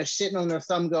roster, sitting on their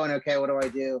thumb going, okay, what do I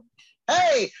do?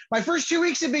 Hey, my first 2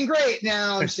 weeks have been great.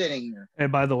 Now I'm sitting here. Hey,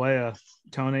 by the way,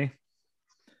 Tony,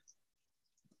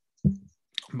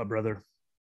 my brother,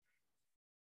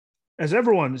 as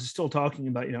everyone is still talking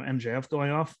about, MJF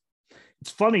going off,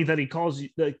 it's funny that he calls you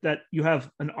that you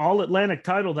have an All Atlantic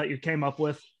title that you came up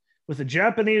with a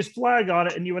Japanese flag on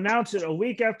it, and you announce it a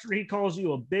week after he calls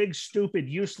you a big, stupid,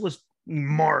 useless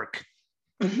mark.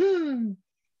 Mm-hmm.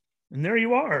 And there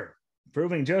you are,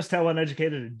 proving just how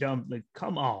uneducated and dumb. Like,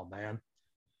 come on, man.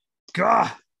 God.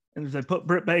 And if they put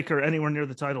Britt Baker anywhere near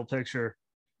the title picture,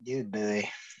 dude, boy,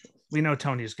 we know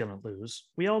Tony's going to lose.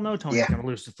 We all know Tony's going to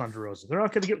lose to Thunder Rosa. They're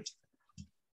not going to get.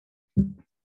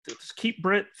 Just keep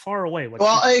Britt far away.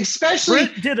 Especially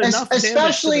Britt did enough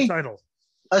damage to the title.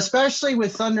 Especially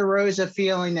with Thunder Rosa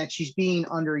feeling that she's being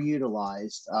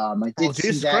underutilized.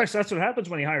 Jesus Christ, that's what happens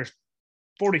when he hires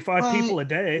 45 people a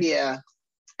day. Yeah.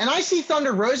 And I see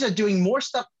Thunder Rosa doing more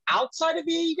stuff outside of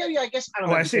AEW. I guess I don't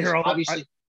know. I see her all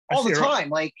the time.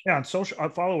 Like, on social, I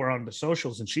follow her on the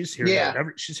socials, and she's here.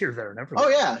 There, she's here, there, and everywhere. Oh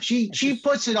yeah, she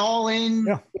puts it all in.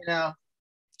 Yeah.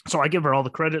 So I give her all the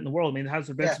credit in the world. I mean, has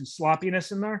there been some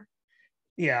sloppiness in there?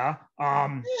 Yeah.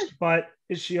 But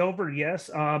is she over? Yes.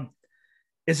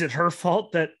 Is it her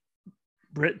fault that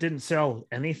Britt didn't sell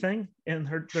anything in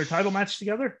their title match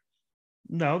together?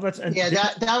 No,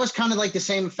 that was kind of like the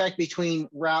same effect between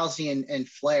Rousey and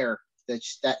Flair.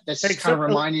 That's except, kind of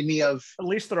reminded me of. At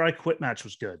least their I Quit match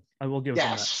was good. I will give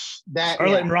them that.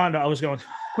 Charlotte and Ronda, I was going.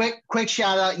 Quick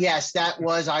shout out. Yes,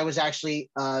 I was actually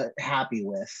happy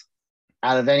with.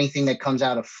 Out of anything that comes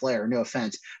out of Flair, no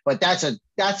offense, but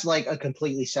that's like a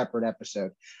completely separate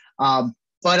episode.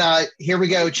 But here we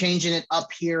go, changing it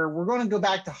up here. We're going to go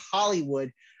back to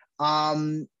Hollywood.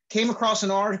 Came across an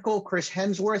article, Chris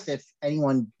Hemsworth, if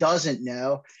anyone doesn't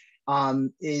know,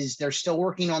 is they're still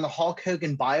working on the Hulk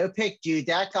Hogan biopic. Dude,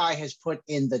 that guy has put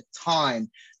in the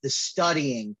time, the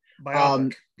studying.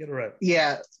 Biopic, get it right.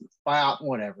 Yeah,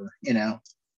 whatever,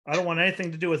 I don't want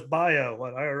anything to do with bio.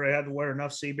 What I already had to wear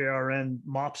enough CBRN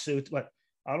mop suits, but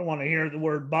I don't want to hear the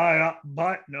word bio.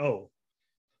 No,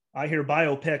 I hear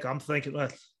biopic. I'm thinking,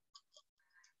 let's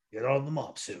get on the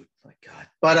mop suit. My God.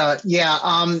 But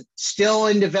still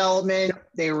in development.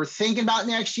 They were thinking about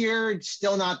next year. It's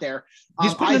still not there.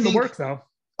 He's putting in the work though.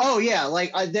 Oh yeah,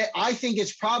 like I think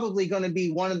it's probably going to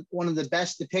be one of the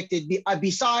best depicted.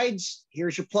 Besides,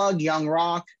 here's your plug, Young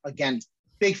Rock. Again,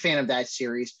 big fan of that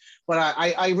series. But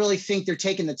I really think they're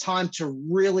taking the time to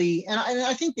really, and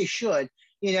I think they should.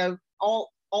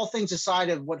 All things aside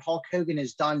of what Hulk Hogan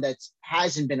has done that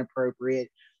hasn't been appropriate.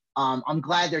 I'm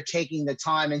glad they're taking the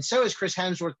time, and so is Chris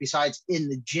Hemsworth. Besides in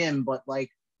the gym, but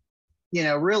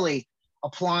really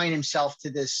applying himself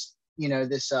to this,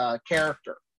 this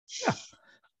character. Yeah.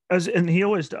 And he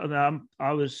always done.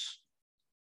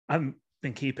 I've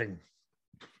been keeping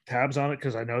tabs on it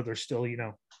because I know they're still,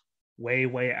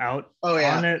 way out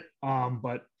on it.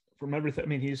 But from everything, I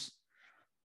mean, he's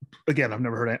again. I've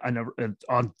never heard it.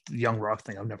 On the Young Rock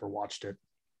thing. I've never watched it.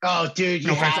 Oh, dude,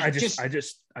 I just.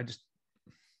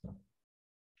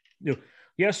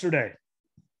 Yesterday,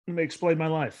 let me explain my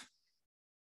life.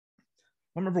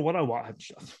 I remember what I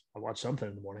watched. I watched something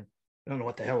in the morning. I don't know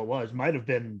what the hell it was. Might have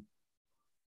been.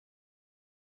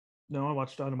 No, I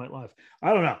watched Dynamite Live.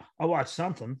 I don't know. I watched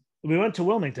something. We went to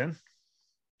Wilmington.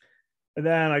 And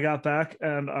then I got back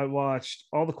and I watched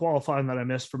all the qualifying that I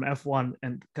missed from F1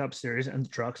 and Cup Series and the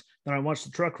trucks. Then I watched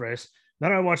the truck race.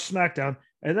 Then I watched SmackDown.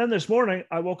 And then this morning,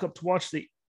 I woke up to watch the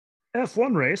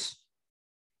F1 race.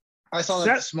 I saw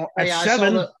that this morning.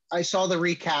 I saw the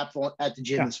recap at the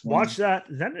gym this morning. Watched that.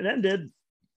 Then it ended.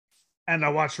 And I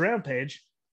watched Rampage.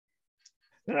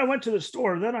 Then I went to the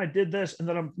store. Then I did this. And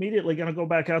then I'm immediately going to go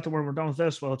back out to where we're done with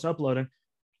this while it's uploading.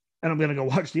 And I'm going to go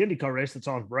watch the IndyCar race that's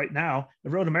on right now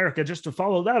at Road America just to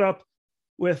follow that up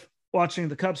with watching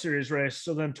the Cup Series race.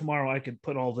 So then tomorrow I could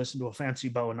put all this into a fancy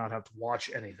bow and not have to watch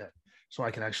anything. So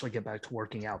I can actually get back to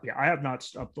working out. Yeah, I have not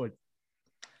stopped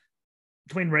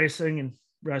between racing and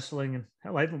wrestling. And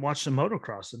hell, I even watched some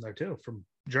motocross in there too from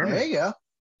Germany. There you go.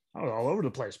 I was all over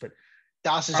the place. But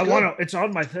Das is it's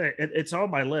on my thing. It's on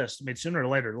my list. I mean, sooner or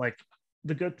later,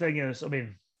 the good thing is, I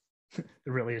mean, it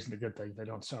really isn't a good thing. They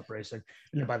don't stop racing.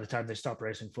 And then by the time they stop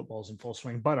racing, football's in full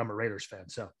swing. But I'm a Raiders fan.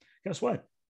 So guess what?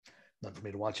 Nothing for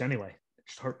me to watch anyway.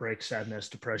 Just heartbreak, sadness,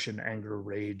 depression, anger,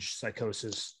 rage,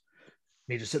 psychosis.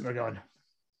 Me just sitting there going.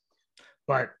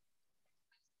 But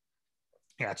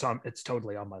yeah, it's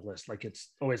totally on my list. It's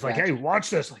always hey,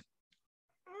 watch this.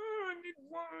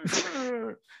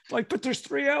 But there's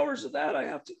 3 hours of that I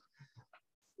have to.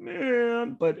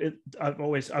 Man, but I've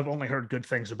only heard good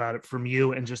things about it from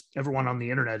you and just everyone on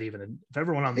the internet. Even and if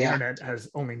everyone on the internet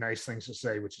has only nice things to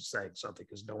say, which is saying something,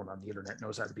 because no one on the internet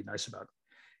knows how to be nice about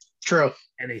true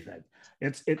anything.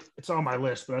 It's on my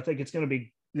list, but I think it's going to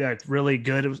be really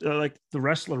good. It was the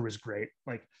wrestler was great.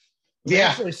 They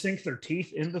actually sink their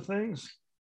teeth into things.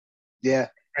 Yeah,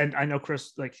 and I know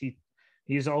Chris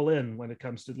he's all in when it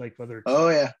comes to whether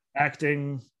it's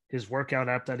acting. His workout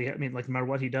app that no matter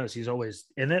what he does, he's always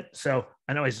in it. So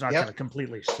I know he's not going to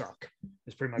completely suck.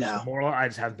 It's pretty much the moral. I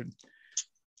don't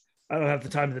have the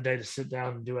time of the day to sit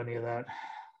down and do any of that.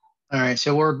 All right.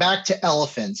 So we're back to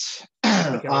elephants.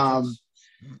 A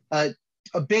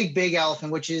big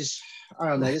elephant, which is, I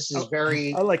don't know. This is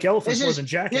very, I like elephants more than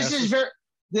jackasses.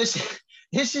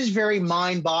 This is very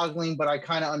mind boggling, but I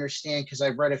kind of understand because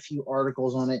I've read a few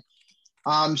articles on it.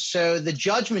 So the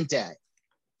Judgment Day.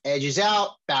 Edge is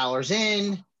out, Balor's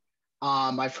in.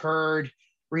 I've heard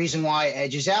reason why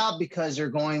Edge is out because they're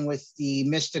going with the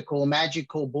mystical,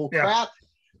 magical bull crap.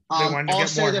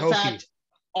 Also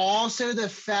the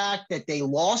fact that they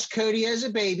lost Cody as a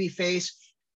babyface.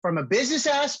 From a business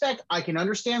aspect, I can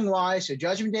understand why. So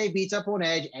Judgment Day beats up on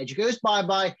Edge. Edge goes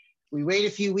bye-bye. We wait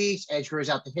a few weeks. Edge grows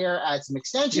out the hair, adds some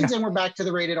extensions, and we're back to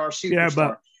the rated R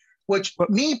superstar. which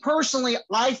me personally,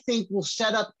 I think will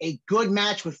set up a good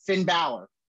match with Finn Balor.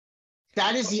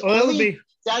 That is the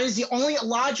only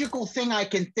logical thing I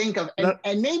can think of.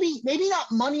 And maybe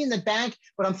not Money in the Bank,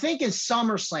 but I'm thinking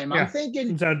SummerSlam. Yeah, I'm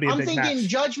thinking match.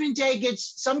 Judgment Day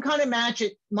gets some kind of match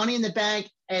at Money in the Bank,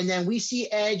 and then we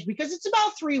see Edge because it's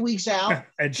about 3 weeks out. Yeah,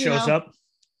 Edge shows up.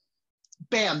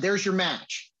 Bam, there's your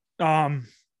match. And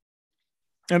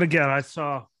again, I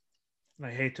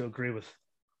hate to agree with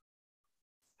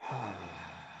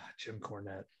Jim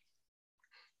Cornette.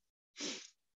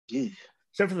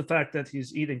 Except for the fact that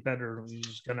he's eating better,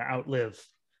 he's going to outlive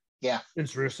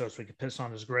Vince Russo, so we could piss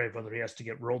on his grave, whether he has to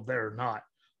get rolled there or not.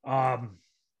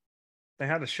 They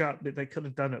had a shot. They could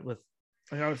have done it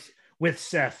with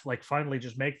Seth, like finally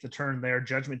just make the turn there.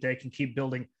 Judgment Day can keep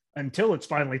building until it's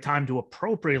finally time to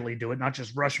appropriately do it, not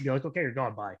just rush and be like, okay, you're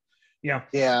gone, bye.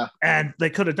 Yeah. And they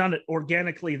could have done it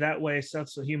organically that way.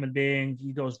 Seth's a human being.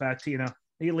 He goes back to,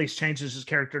 he at least changes his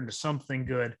character into something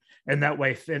good. And that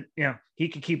way, Finn, he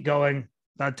could keep going.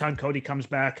 By the time Cody comes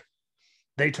back,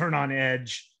 they turn on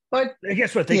Edge. But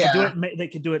guess what? They could do it. They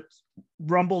could do it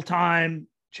Rumble time,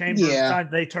 Chamber time.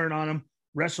 They turn on him.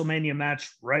 WrestleMania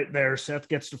match right there. Seth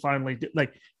gets to finally do,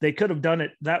 they could have done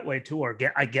it that way too. Or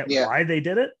I get why they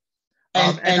did it.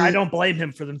 And I don't blame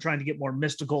him for them trying to get more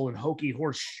mystical and hokey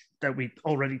horse that we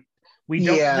don't.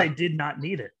 They did not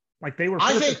need it. Like they were.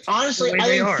 I think honestly,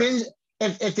 Finn.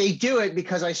 If they do it,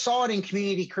 because I saw it in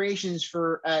Community Creations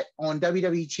on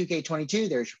WWE 2K22,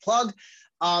 there's your plug.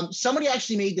 Somebody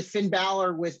actually made the Finn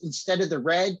Balor with, instead of the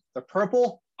red, the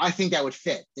purple. I think that would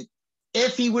fit.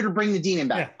 If he were to bring the Demon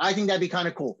back, I think that'd be kind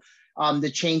of cool to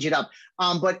change it up.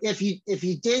 But if you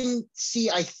didn't see,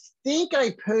 I think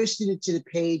I posted it to the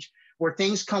page where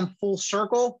things come full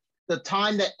circle. The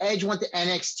time that Edge went to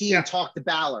NXT and talked to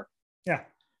Balor. Yeah.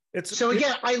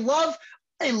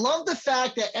 I love the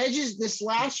fact that Edge's this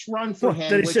last run for him.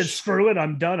 That he said, screw it,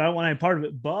 I'm done. I don't want any part of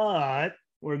it, but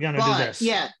we're going to do this.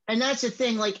 Yeah, and that's the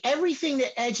thing. Like everything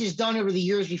that Edge has done over the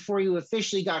years before he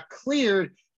officially got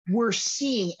cleared, we're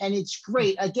seeing, and it's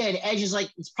great. Again, Edge is like,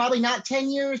 it's probably not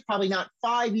 10 years, probably not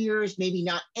 5 years, maybe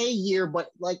not a year, but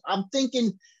like I'm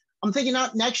thinking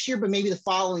not next year, but maybe the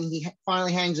following, he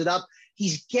finally hangs it up.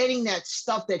 He's getting that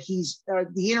stuff that he's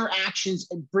the interactions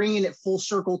and bringing it full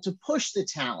circle to push the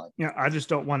talent. Yeah, I just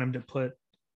don't want him to put.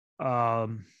 How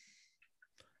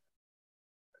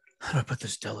do I put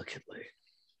this delicately?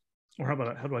 Or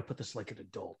how do I put this like an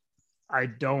adult? I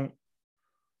don't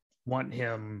want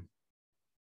him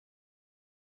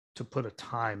to put a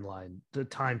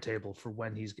timetable for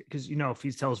when he's, because if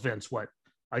he tells Vince what,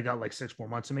 I got like 6 more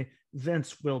months of me,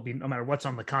 Vince will be, no matter what's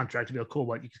on the contract, to be like, cool,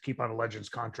 what, you can keep on a Legends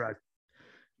contract,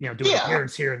 do an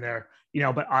appearance here and there,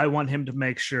 but I want him to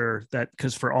make sure that,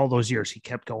 because for all those years he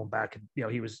kept going back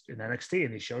and he was in NXT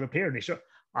and he showed up here and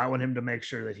I want him to make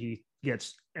sure that he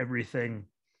gets everything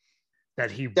that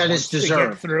he wants to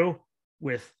get through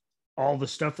with all the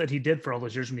stuff that he did for all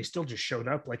those years when he still just showed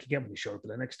up. Like again, when he showed up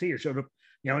at NXT or showed up,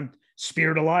 and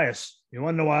speared Elias. You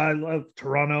want to know why I love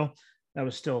Toronto? That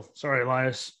was still, sorry,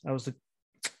 Elias. That was that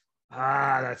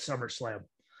SummerSlam.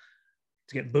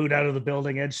 To get booed out of the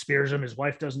building, Edge spears him. His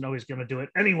wife doesn't know he's going to do it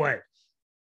anyway.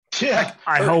 Yeah,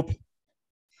 I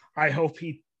hope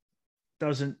he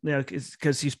doesn't,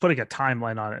 because he's putting a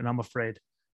timeline on it, and I'm afraid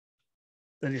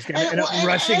that he's going to end up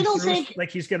rushing through.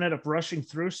 Like he's going to end up rushing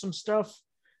through some stuff.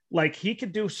 Like he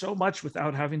could do so much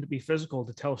without having to be physical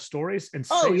to tell stories and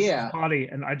save his body,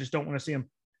 and I just don't want to see him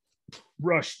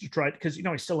rush to try it, because he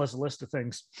still has a list of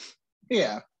things.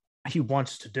 Yeah, he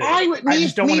wants to do. I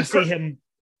just don't want to see him.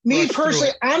 Me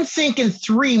personally, I'm thinking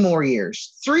 3 more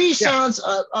years. 3 sounds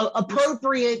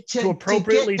appropriate to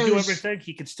appropriately do everything.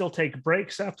 He could still take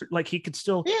breaks after, like he could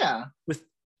still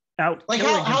without like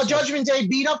how Judgment Day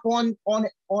beat up on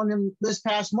him this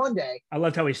past Monday. I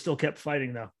loved how he still kept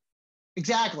fighting though.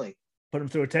 Exactly. Put him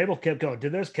through a table, kept going.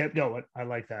 Did this, kept going. I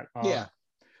like that.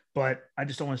 But I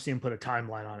just don't want to see him put a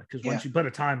timeline on it, because once you put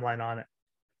a timeline on it,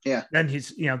 then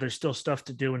he's, there's still stuff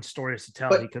to do and stories to tell.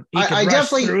 But he could rush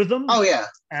through them. Oh yeah.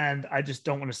 And I just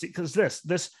don't want to see, because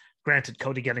this granted,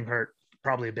 Cody getting hurt,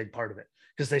 probably a big part of it,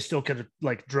 because they still could have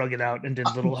like drug it out and did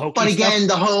little hokey. But again,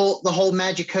 stuff. the whole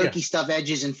magic hokey stuff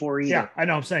Edge isn't for either. Yeah, I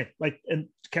know. I'm saying like, and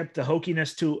kept the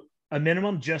hokiness to a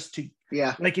minimum, just to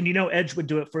like, and Edge would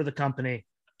do it for the company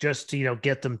just to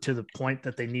get them to the point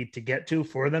that they need to get to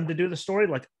for them to do the story.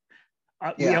 Like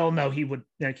we all know he would,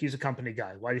 like, he's a company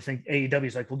guy. Why do you think AEW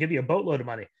is like, we'll give you a boatload of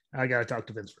money? I got to talk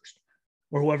to Vince first,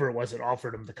 or whoever it was that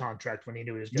offered him the contract when he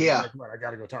knew he was going to I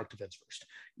got to go talk to Vince first.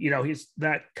 He's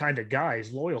that kind of guy.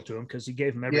 He's loyal to him because he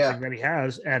gave him everything that he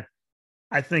has. And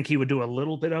I think he would do a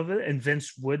little bit of it, and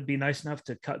Vince would be nice enough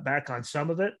to cut back on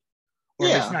some of it. or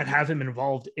at least not have him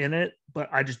involved in it. But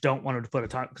I just don't want him to put a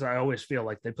time, because I always feel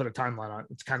like they put a timeline on it.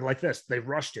 It's kind of like this. They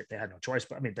rushed it. They had no choice.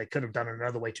 But I mean, they could have done it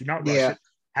another way to not rush it.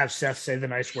 Have Seth say the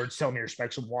nice words, tell me your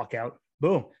respects, and walk out.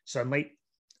 Boom. Suddenly,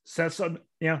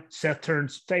 Seth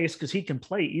turns face because he can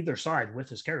play either side with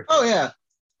his character. Oh, yeah.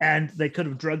 And they could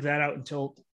have drugged that out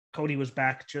until Cody was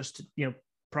back just to,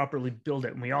 properly build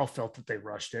it. And we all felt that they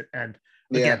rushed it. And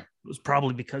again, it was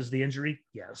probably because of the injury.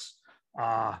 Yes.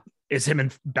 Is him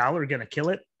and Balor going to kill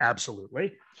it?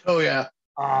 Absolutely. Oh, yeah.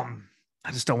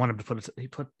 I just don't want him to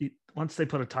put it. Once they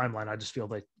put a timeline, I just feel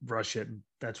they rush it, and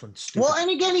that's when. Well, and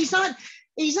again, he's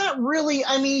not really.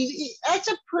 I mean, that's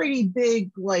a pretty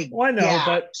big Well, I know,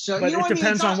 but it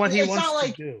depends on what he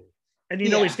wants to do, and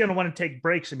he's going to want to take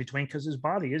breaks in between because his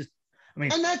body is. I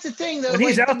mean, and that's the thing, though. When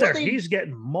he's out there, he's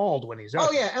getting mauled when he's out.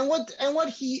 Oh, yeah,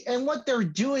 and what they're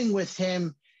doing with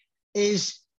him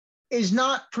is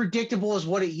not predictable as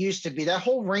what it used to be. That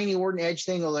whole Randy Orton Edge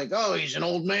thing of like, oh, he's an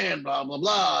old man, blah blah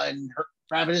blah, and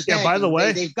grabbing his neck. By the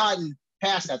way, they've gotten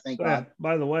past that thing.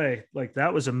 By the way, like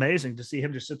that was amazing to see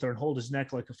him just sit there and hold his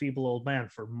neck like a feeble old man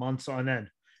for months on end.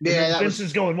 Yeah, Vince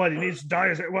is going, what? He needs to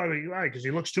die? Why? Because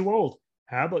he looks too old.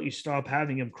 How about you stop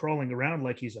having him crawling around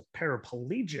like he's a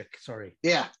paraplegic? Sorry.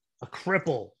 Yeah. A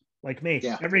cripple like me.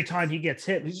 Yeah. Every time he gets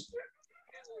hit, he's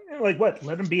like, what?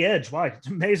 Let him be Edge. Why? It's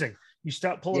amazing. You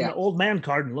stop pulling the old man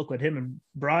card and look what him and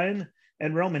Brian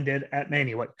and Roman did at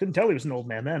Mania. What? Couldn't tell he was an old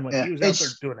man then when he was out there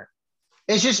doing it.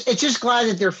 It's just glad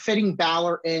that they're fitting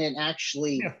Balor in and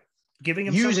actually giving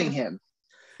him using something. him.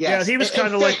 Yes. Yeah, he was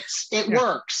kind of like it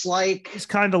works. Like he's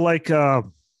kind of like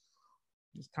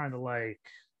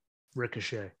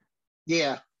Ricochet.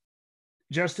 Yeah.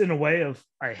 Just in a way of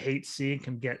I hate seeing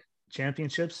him get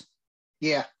championships.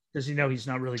 Yeah. Because he's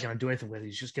not really going to do anything with it.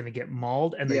 He's just going to get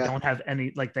mauled, and they don't have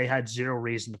any. Like they had zero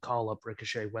reason to call up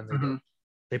Ricochet when they did.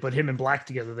 They put him and Black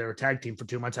together. They were a tag team for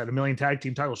 2 months, had a million tag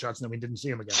team title shots, and then we didn't see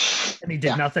him again. And he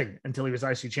did nothing until he was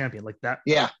IC champion. Like that.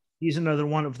 Yeah. He's another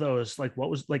one of those. Like what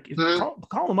was like?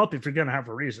 Call him up if you're going to have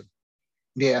a reason.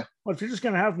 Yeah. Well, if you're just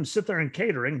going to have him sit there in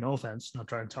catering, no offense, not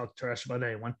trying to talk trash about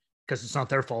anyone, because it's not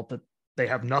their fault that they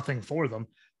have nothing for them.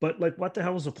 But like, what the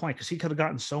hell was the point? Because he could have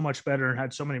gotten so much better and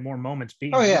had so many more moments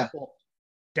being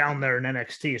down there in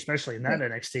NXT, especially in that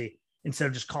NXT, instead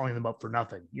of just calling them up for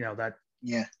nothing. That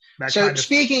so kind of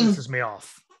pisses me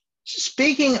off.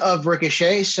 Speaking of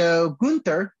Ricochet, so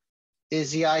Gunther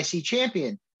is the IC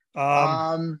champion.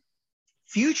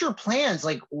 Future plans,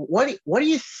 like what are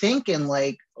you thinking?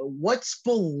 Like, what's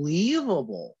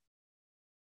believable?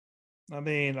 I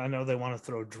mean, I know they want to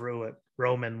throw Drew at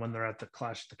Roman when they're at the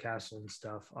Clash of the Castle and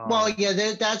stuff.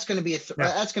 That's going to be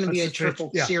a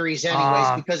triple series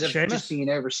anyways because of Sheamus? just being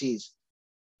overseas.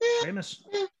 Sheamus?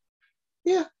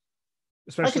 Yeah.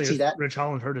 Especially if that. Rich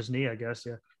Holland hurt his knee, I guess.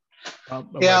 Yeah.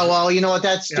 Well, you know what?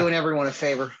 That's doing everyone a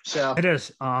favor. So it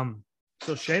is.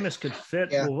 So Sheamus could fit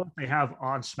what they have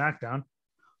on SmackDown.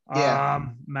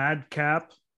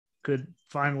 Madcap could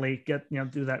finally get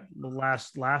do that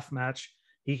last laugh match.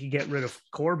 He could get rid of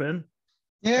Corbin.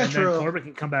 Yeah, and true. Then Corbin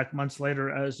can come back months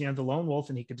later as the Lone Wolf,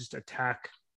 and he could just attack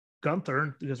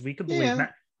Gunther because we could believe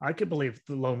I could believe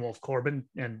the Lone Wolf, Corbin,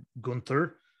 and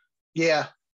Gunther. Yeah.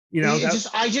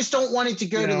 I just don't want it to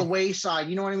go to the wayside.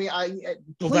 You know what I mean?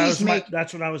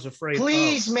 That's what I was afraid.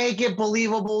 Please make it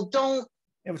believable. Don't.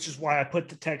 Which is why I put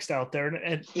the text out there.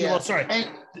 And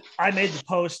I made the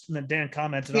post, and then Dan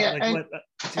commented on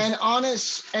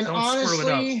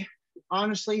it.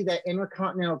 Honestly, that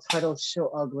Intercontinental title is so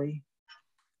ugly.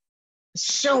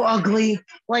 So ugly.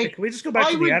 Like, can we just go back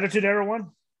to the Attitude Era one?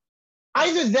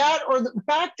 Either that or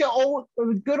back to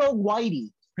good old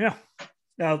Whitey. Yeah.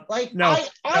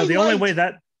 The only way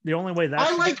that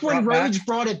I liked when Rhodes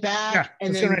brought it back,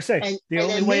 and then the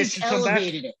only way it should come back.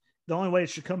 The only way it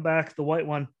should come back, the white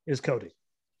one, is Cody.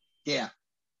 Yeah.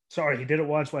 Sorry, he did it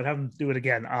once, but I'd have him do it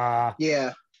again.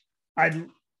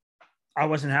 I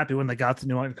wasn't happy when they got the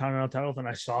new Intercontinental title. Then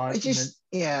I saw it.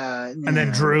 And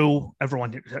then Drew.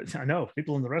 Everyone, I know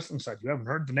people in the wrestling side. You haven't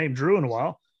heard the name Drew in a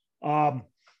while. The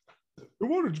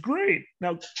one is great.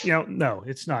 Now, no,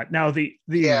 it's not. Now the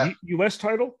U.S.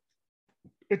 title.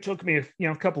 It took me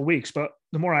a couple weeks, but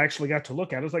the more I actually got to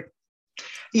look at it, I was like,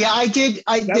 I did.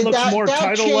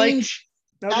 That change.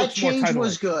 That change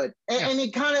was good, and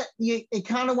it kind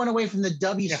of went away from the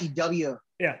WCW.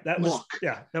 Yeah, that was look.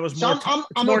 That was so more.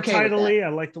 I'm more okay title-y. I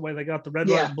like the way they got the red,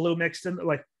 white, and blue mixed in.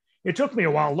 Like it took me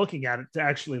a while looking at it to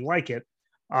actually like it.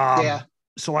 So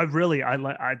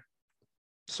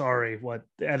sorry, what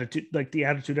the attitude? Like the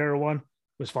Attitude Era one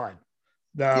was fine.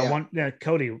 The one,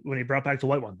 Cody when he brought back the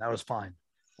white one, that was fine.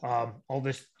 All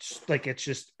this, like it's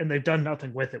just, and they've done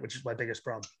nothing with it, which is my biggest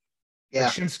problem. Yeah.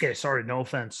 Shinsuke, sorry, no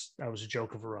offense. That was a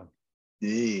joke of a run.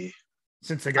 Yeah.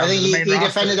 Since they got I think the main he roster.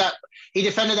 defended that. He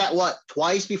defended that what,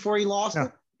 twice before he lost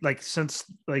it? Like since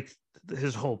like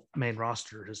his whole main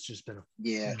roster has just been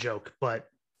a joke. But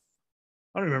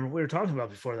I don't remember what we were talking about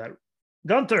before that.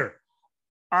 Gunther.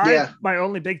 My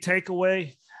only big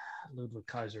takeaway, Ludwig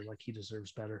Kaiser, like he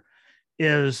deserves better,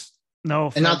 is no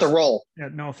offense. And not the role. Yeah,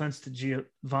 no offense to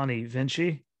Giovanni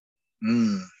Vinci.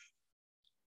 Mm.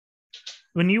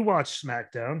 When you watch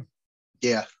SmackDown,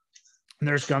 and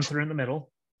there's Gunther in the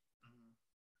middle,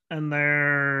 and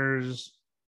there's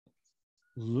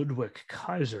Ludwig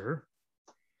Kaiser.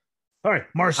 All right,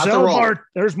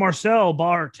 there's Marcel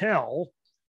Bartel.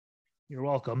 You're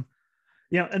welcome.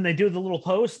 Yeah, and they do the little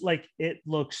post, like it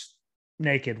looks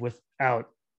naked without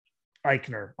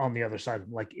Eichner on the other side.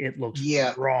 Like it looks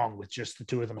wrong with just the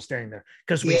two of them standing there.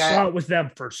 Because we saw it with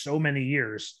them for so many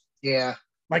years. Yeah.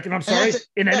 Like, and I'm sorry,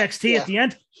 in NXT at the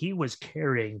end, he was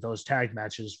carrying those tag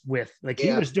matches with, like,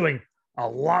 he was doing a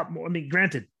lot more. I mean,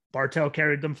 granted, Bartel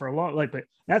carried them for a lot, like, but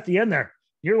at the end there,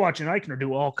 you're watching Eichner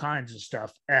do all kinds of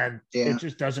stuff, and it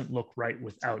just doesn't look right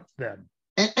without them.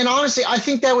 And honestly, I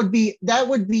think that would be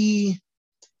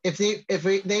if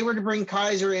they were to bring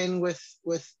Kaiser in with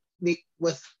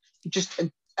just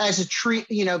as a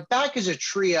trio, back as a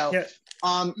trio.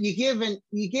 Yeah.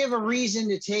 You give a reason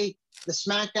to take the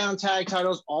SmackDown tag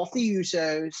titles off the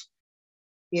Usos,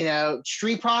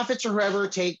 Street Profits or whoever,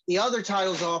 take the other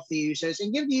titles off the Usos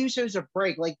and give the Usos a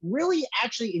break. Like really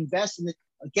actually invest in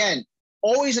again,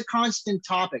 always a constant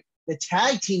topic, the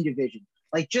tag team division.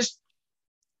 Like just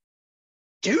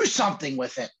do something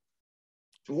with it.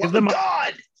 Give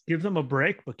them a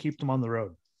break, but keep them on the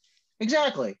road.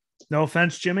 Exactly. No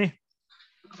offense, Jimmy.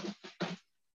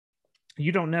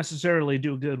 You don't necessarily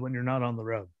do good when you're not on the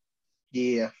road.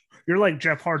 Yeah. You're like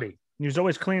Jeff Hardy. He was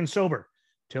always clean and sober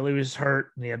till he was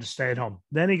hurt and he had to stay at home.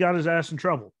 Then he got his ass in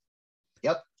trouble.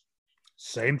 Yep.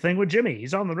 Same thing with Jimmy.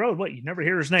 He's on the road. What? You never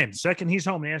hear his name. The second he's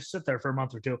home, he has to sit there for a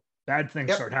month or two. Bad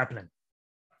things start happening.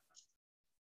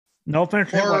 No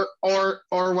offense.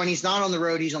 Or when he's not on the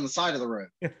road, he's on the side of the road.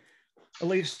 Yeah. At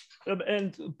least,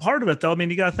 and part of it though, I mean,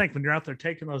 you got to think when you're out there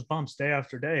taking those bumps day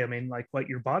after day. I mean, like what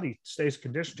your body stays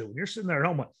conditioned to. When you're sitting there at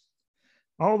home,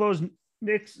 all those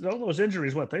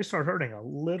injuries, they start hurting a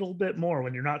little bit more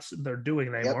when you're not sitting there doing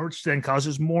it anymore, which then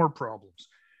causes more problems.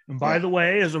 And by the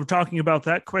way, as I'm talking about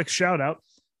that, quick shout out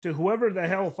to whoever the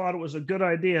hell thought it was a good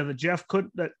idea that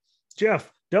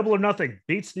Jeff Double or Nothing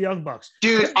beats the Young Bucks.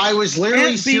 Dude, I was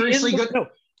literally seriously good. No,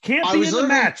 can't be in the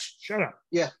match. Shut up.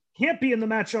 Yeah. Can't be in the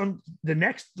match on the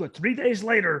next 3 days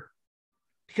later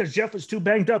because Jeff was too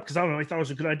banged up because I don't know, he thought it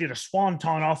was a good idea to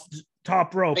swanton off the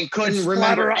top rope. He couldn't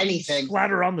remember anything.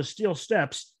 Splatter on the steel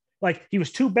steps. Like he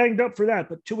was too banged up for that.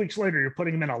 But 2 weeks later, you're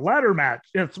putting him in a ladder match,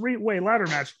 a 3-way ladder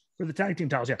match for the tag team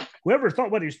titles. Yeah. Whoever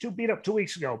thought he was too beat up 2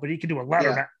 weeks ago, but he could do a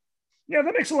ladder match. Yeah,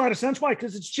 that makes a lot of sense. Why?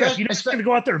 Because it's Jeff. He's going to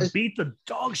go out there and beat the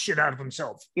dog shit out of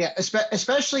himself. Yeah,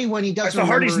 especially when he doesn't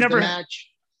remember the match.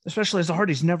 Especially as the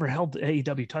Hardys never held the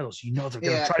AEW titles. You know they're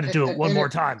going to try to do it one more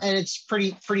time. And it's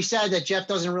pretty sad that Jeff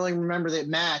doesn't really remember that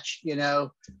match, And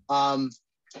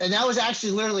that was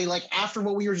actually literally like after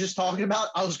what we were just talking about,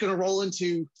 I was going to roll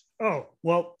into. Oh,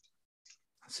 well,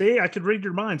 see, I could read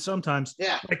your mind sometimes.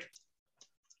 Yeah. Like,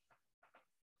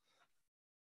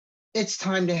 it's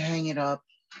time to hang it up.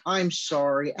 I'm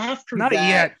sorry. After not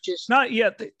that, yet. Not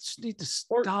yet. They just need to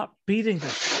stop beating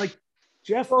this. Like,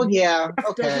 Jeff, Jeff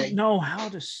doesn't know how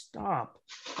to stop.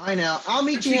 I know. I'll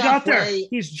meet you halfway. Got there.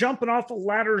 He's jumping off of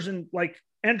ladders and like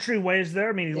entryways there.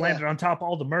 I mean, he landed on top of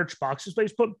all the merch boxes, but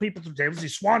he's putting people through tables.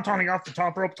 He's swantoning off the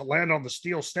top rope to land on the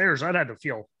steel stairs.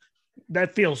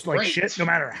 That feels like shit. No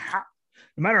matter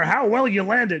how well you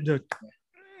land it.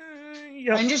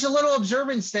 And just a little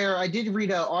observance there. I did read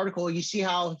an article. You see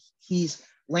how he's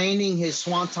landing his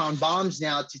swanton bombs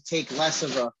now to take less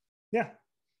of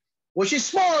which is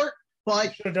smart.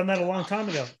 But should have done that a long time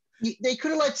ago. They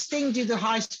could have let Sting do the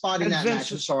high spot in that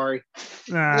match. I'm sorry.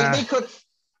 They could,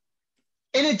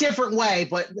 in a different way,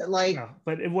 but like. No,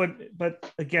 but it would. But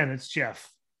again, it's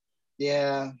Jeff.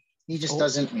 Yeah, he just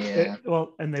doesn't. Yeah.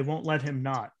 And they won't let him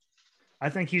not.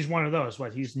 I think he's one of those.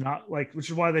 He's not like,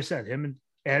 which is why they said him and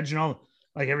Edge and all.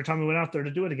 Like every time we went out there to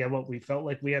do it again, we felt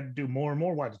like we had to do more and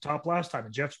more. The top last time,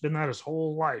 and Jeff's been that his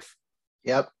whole life.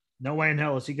 Yep. No way in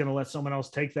hell is he going to let someone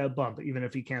else take that bump, even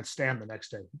if he can't stand the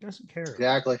next day. He doesn't care.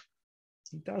 Exactly.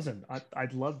 He doesn't. I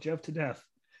love Jeff to death.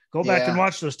 Go back and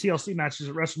watch those TLC matches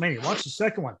at WrestleMania. Watch the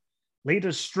second one.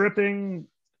 Lita's stripping.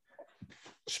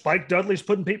 Spike Dudley's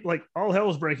putting people like all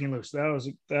hell's breaking loose. That was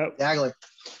that. Exactly.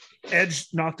 Edge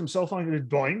knocked himself on the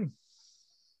boing.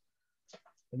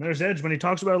 And there's Edge when he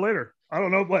talks about it later. I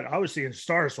don't know what I was seeing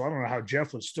stars, so I don't know how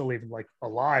Jeff was still even like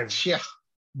alive. Yeah.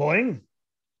 Boing.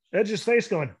 Edge's face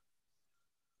going.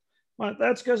 Well,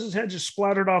 that's because his head just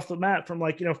splattered off the mat from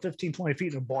 15, 20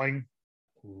 feet and boing.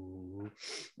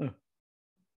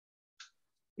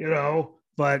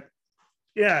 But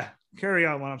yeah, carry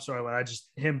on. I'm sorry, but I just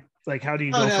him how do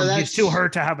you go from he's too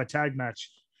hurt to have a tag match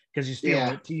because he's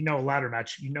feeling it to a ladder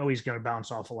match. He's going to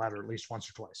bounce off a ladder at least once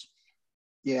or twice.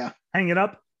 Yeah. Hang it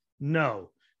up? No.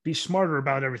 Be smarter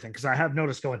about everything because I have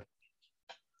noticed going,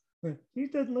 he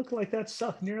doesn't look like that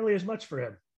sucked nearly as much for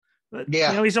him. But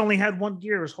he's only had one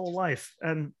gear his whole life.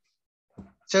 And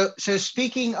so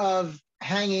speaking of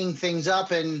hanging things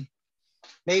up and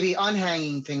maybe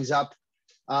unhanging things up,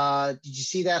 did you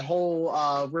see that whole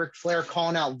Ric Flair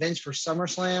calling out Vince for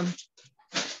SummerSlam?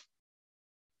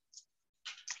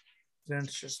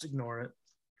 Vince, just ignore it.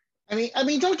 I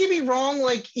mean, don't get me wrong.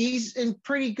 He's in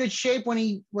pretty good shape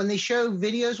when they show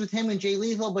videos with him and Jay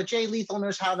Lethal, but Jay Lethal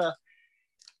knows how to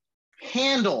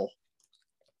handle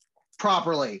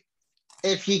properly.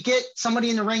 If you get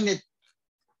somebody in the ring that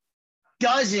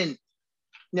doesn't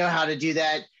know how to do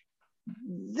that,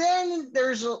 then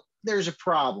there's a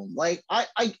problem.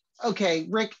 Okay,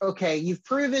 Rick, you've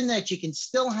proven that you can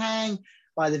still hang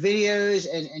by the videos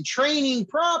and training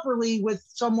properly with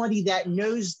somebody that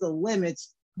knows the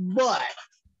limits, but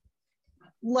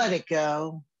let it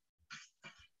go.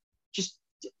 Just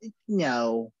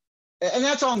no. And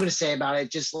that's all I'm going to say about it.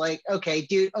 Just okay,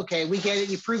 dude, okay, we get it.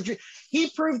 He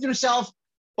proved himself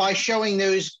by showing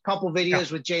those couple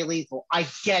videos with Jay Lethal. I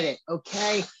get it.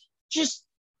 Okay. Just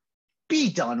be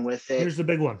done with it. Here's the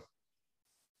big one.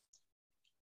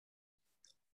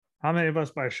 How many of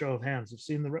us, by a show of hands, have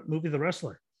seen the movie The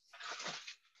Wrestler?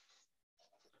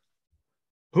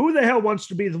 Who the hell wants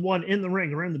to be the one in the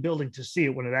ring or in the building to see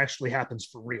it when it actually happens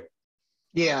for real?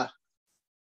 Yeah.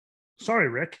 Sorry,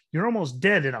 Rick. You're almost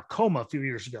dead in a coma a few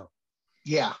years ago.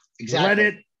 Yeah, exactly. Let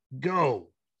it go.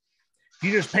 If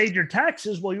you just paid your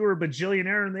taxes while you were a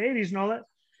bajillionaire in the 80s and all that,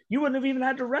 you wouldn't have even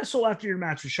had to wrestle after your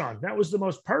match with Shawn. That was the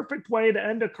most perfect way to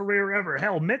end a career ever.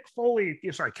 Hell,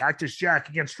 Cactus Jack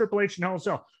against Triple H and Hell in a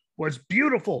Cell was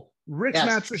beautiful. Rick's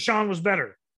match with Shawn was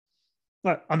better.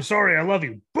 But I'm sorry, I love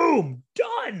you. Boom,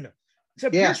 done.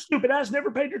 Except your stupid ass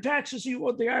never paid your taxes. So you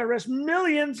owed the IRS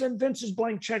millions, and Vince's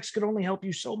blank checks could only help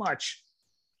you so much.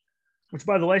 Which,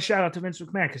 by the way, shout out to Vince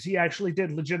McMahon, because he actually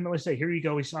did legitimately say, here you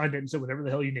go. He signed it and said, whatever the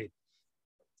hell you need.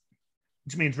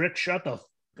 Which means, Rick, shut the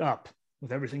up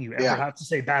with everything you ever have to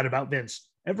say bad about Vince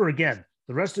ever again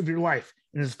the rest of your life.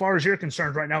 And as far as you're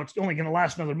concerned right now, it's only going to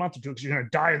last another month or two because you're going to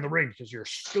die in the ring because you're a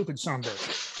stupid son of a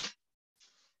bitch.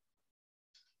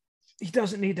 He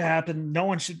doesn't need to happen. No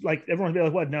one should, everyone be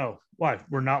like, what? No. Why?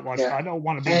 We're not watching. I don't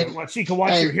want to be there. So you can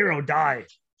watch your hero die.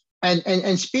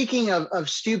 And speaking of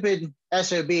stupid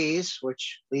SOBs,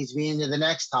 which leads me into the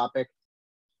next topic,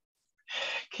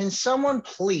 can someone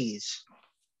please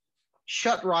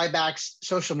shut Ryback's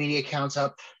social media accounts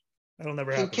up? That'll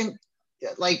never happen.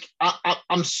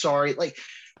 I'm sorry.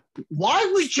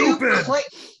 Why would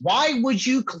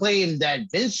you claim that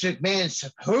Vince McMahon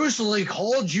supposedly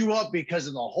called you up because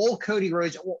of the whole Cody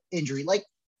Rhodes injury?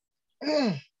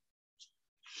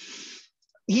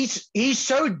 He's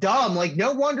so dumb.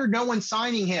 No wonder no one's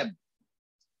signing him.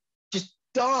 Just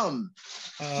dumb.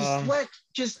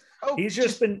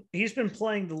 He's been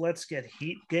playing the let's get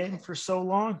heat game for so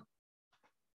long.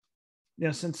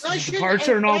 Since his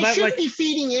departure and all that. Shouldn't be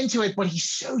feeding into it, but he's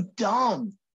so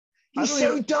dumb. He's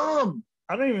so dumb.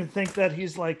 I don't even think that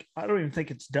he's I don't even think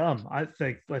it's dumb. I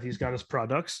think that he's got his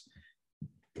products.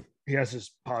 He has his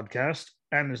podcast.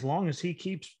 And as long as he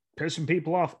keeps pissing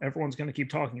people off, everyone's going to keep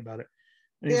talking about it.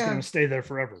 And he's going to stay there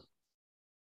forever.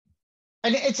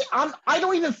 And I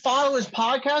don't even follow his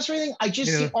podcast or anything. I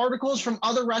just see articles from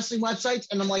other wrestling websites,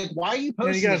 and I'm like, why are you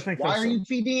posting this? Why are you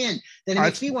feeding in? Then it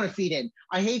makes me want to feed in.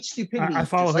 I hate stupidity. I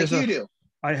follow just like you do.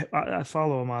 I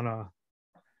follow him on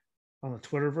the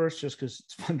Twitterverse just because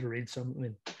it's fun to read some.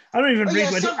 I don't even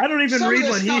read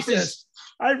what he says.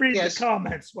 I read the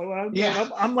comments.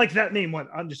 I'm like that meme.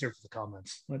 I'm just here for the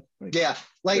comments.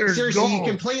 Seriously, you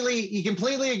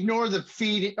completely ignore the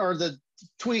feed or the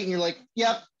tweet, and you're like,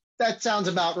 yep. That sounds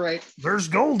about right. There's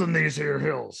gold in these here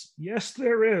hills. Yes,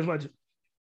 there is.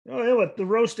 The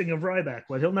roasting of Ryback.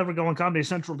 He'll never go on Comedy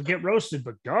Central to get roasted,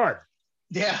 but God.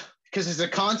 Yeah, because it's a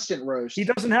constant roast. He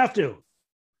doesn't have to.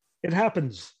 It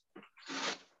happens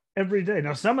every day.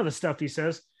 Now, some of the stuff he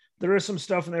says, there is some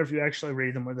stuff in there, if you actually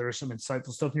read them, where there is some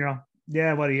insightful stuff, and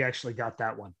you're like, he actually got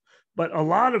that one. But a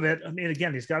lot of it,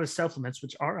 again, he's got his supplements,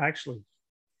 which are actually,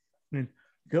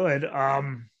 good.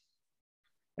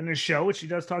 in his show, which he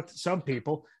does talk to some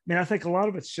people. I mean, I think a lot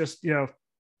of it's just, I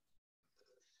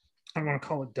don't want to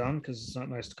call it dumb because it's not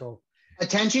nice to call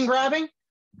attention grabbing.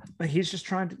 He's just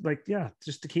trying to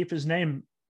just to keep his name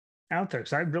out there,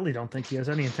 because I really don't think he has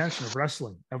any intention of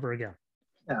wrestling ever again.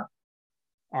 Yeah.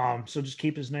 So just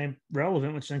keep his name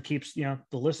relevant, which then keeps the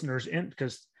listeners in.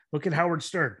 Because look at Howard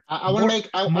Stern. I want to make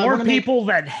more people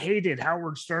that hated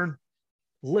Howard Stern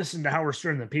listen to Howard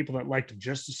Stern than people that liked him,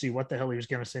 just to see what the hell he was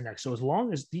going to say next. So as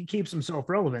long as he keeps himself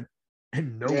relevant,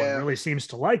 and no one really seems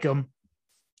to like him,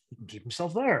 he can keep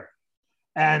himself there.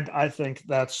 And I think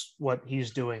that's what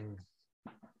he's doing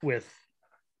with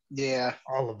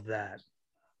all of that.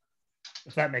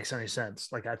 If that makes any sense.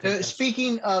 Like, I think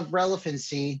speaking of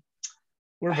relevancy,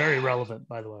 we're very relevant,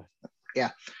 by the way. Yeah.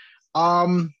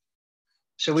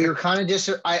 So we were kind of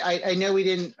just, I know we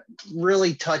didn't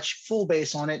really touch full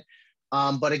base on it.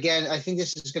 But again, I think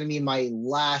this is going to be my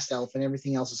last elephant.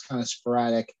 Everything else is kind of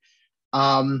sporadic.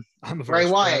 Bray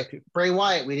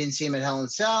Wyatt, we didn't see him at Hell in a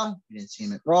Cell. We didn't see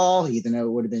him at Raw, even though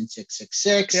it would have been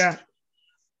 666. Yeah.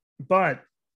 But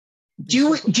do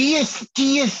you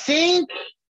think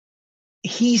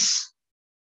he's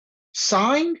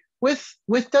signed with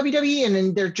WWE and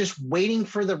then they're just waiting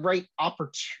for the right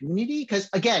opportunity? Because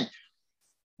again,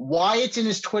 Wyatt's in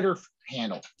his Twitter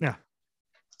handle. Yeah.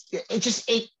 I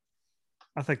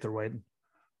think they're waiting.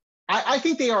 I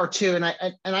think they are too, and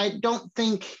I don't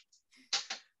think.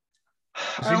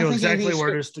 You know exactly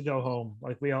where it is to go home.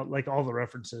 Like we all like all the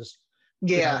references.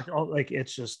 Yeah.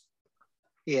 It's just.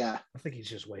 Yeah. I think he's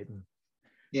just waiting.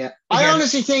 Yeah. Again,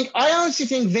 I honestly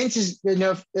think Vince is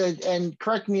enough. And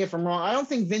correct me if I'm wrong. I don't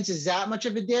think Vince is that much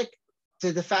of a dick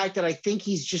to the fact that I think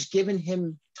he's just given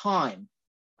him time.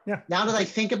 Yeah. Now that I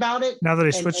think about it. Now that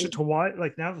he switched it to Wyatt,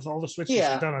 like now that all the switches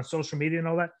are done on social media and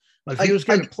all that. Like if he was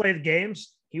going to play the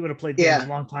games, he would have played games a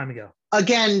long time ago.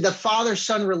 Again, the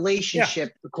father-son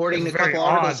relationship, according to a couple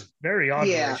articles. Very odd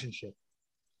relationship.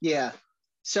 Yeah.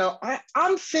 So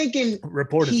I'm thinking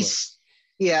reportedly.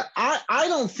 I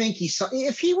don't think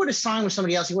if he would have signed with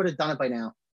somebody else, he would have done it by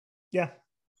now. Yeah.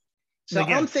 So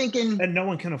again, I'm thinking. And no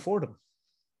one can afford him.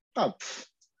 Oh,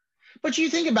 but you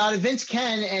think about it, Vince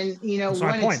can, and that's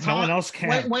when it's time, no one else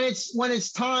can. When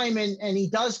it's time, and he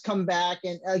does come back,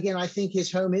 and again, I think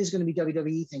his home is going to be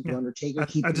WWE. Thank you, Undertaker.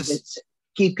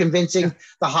 Keep convincing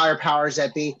the higher powers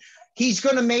that be. He's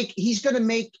going to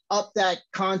make up that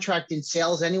contract in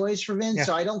sales anyways for Vince. Yeah.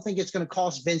 So I don't think it's going to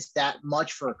cost Vince that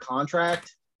much for a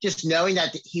contract. Just knowing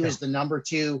that he was the number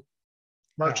 2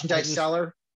 merchandise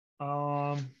seller.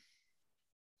 I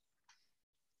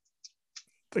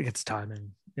think it's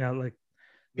timing. Yeah, like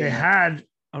they had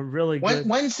a really good.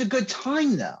 When's the good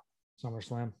time though?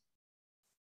 SummerSlam.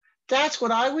 That's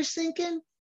what I was thinking.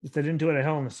 If they didn't do it at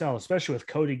Hell in a Cell, especially with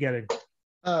Cody getting.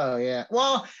 Oh yeah.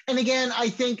 Well, and again, I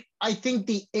think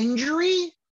the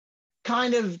injury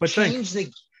kind of changed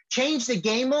the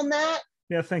game on that.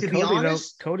 Yeah, I think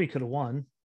Cody could have won,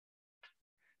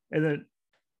 and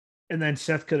then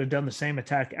Seth could have done the same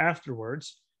attack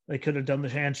afterwards. They could have done the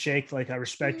handshake, like I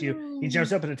respect you. He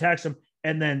jumps up and attacks him.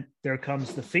 And then there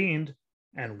comes the Fiend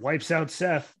and wipes out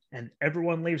Seth, and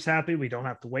everyone leaves happy. We don't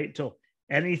have to wait till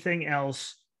anything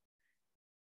else.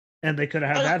 And they could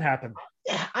have had that happen.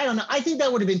 I don't know. I think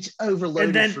that would have been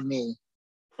overloaded for me.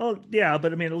 Oh, yeah.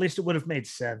 But I mean, at least it would have made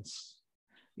sense.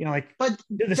 But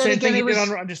do the same thing he did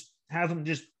on, just have him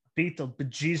just beat the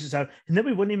bejesus out. And then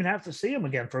we wouldn't even have to see him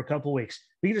again for a couple weeks.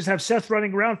 We could just have Seth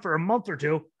running around for a month or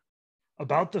two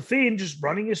about the Fiend just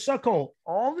running his suckhole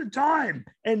all the time,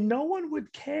 and no one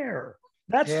would care.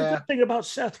 That's the good thing about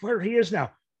Seth, where he is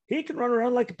now. He can run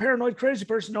around like a paranoid crazy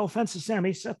person. No offense to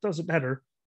Sammy. Seth does it better.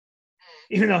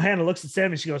 Even though Hannah looks at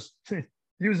Sammy, she goes,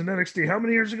 he was in NXT. How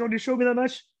many years ago did you show me that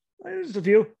match? Just a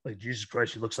few. Like, Jesus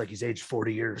Christ, he looks like he's aged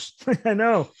 40 years. I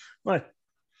know. What?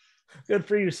 Good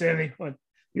for you, Sammy. What?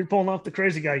 You're pulling off the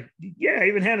crazy guy. Yeah,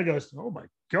 even Hannah goes, oh my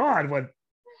God, what?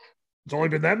 It's only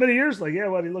been that many years? Like, yeah,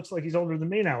 well, he looks like he's older than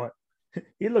me now.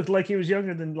 He looked like he was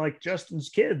younger than like Justin's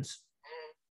kids.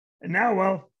 And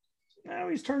now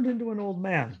he's turned into an old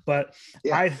man. But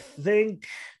I think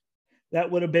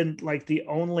that would have been like the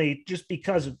only, just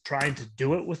because of trying to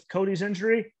do it with Cody's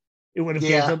injury, it would have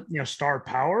given him, star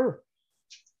power.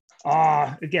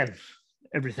 Again,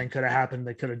 everything could have happened.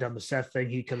 They could have done the Seth thing.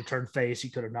 He could have turned face. He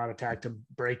could have not attacked him.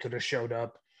 Bray could have showed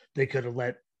up. They could have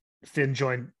let Finn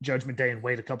join Judgment Day and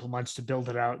wait a couple of months to build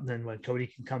it out, and then when Cody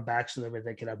can come back, so that way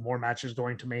they could have more matches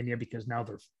going to Mania, because now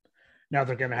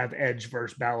they're going to have Edge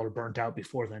versus Balor burnt out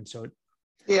before then. So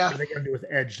what are they going to do with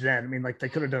Edge then? I mean, like, they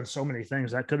could have done so many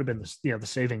things. That could have been the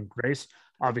saving grace.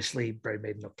 Obviously, Bray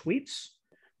made no tweets.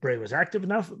 Bray was active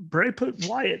enough. Bray put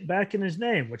Wyatt back in his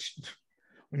name, which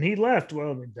When he left,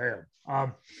 well, I mean,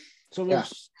 damn. So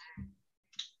there's,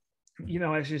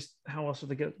 it's just how else would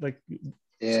they get like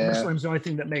SummerSlam's the only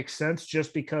thing that makes sense,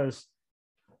 just because.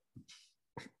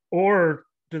 Or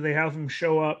do they have him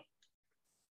show up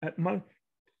at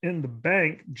in the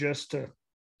bank just to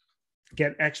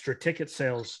get extra ticket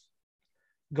sales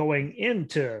going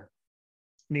into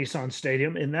Nissan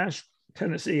Stadium in Nashville,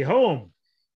 Tennessee, home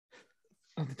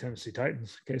of the Tennessee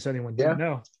Titans, in case anyone didn't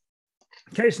know.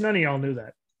 In case none of y'all knew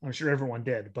that. I'm sure everyone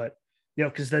did, but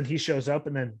because then he shows up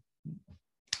and then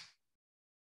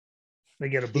they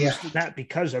get a boost in that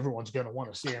because everyone's going to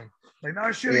want to see him. Like,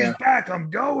 no shit, he's back. I'm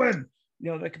going.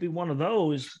 That could be one of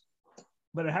those,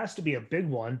 but it has to be a big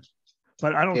one.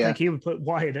 But I don't think he would put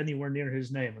Wyatt anywhere near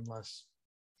his name unless.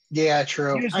 Yeah,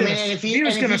 true. If he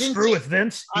was going to screw with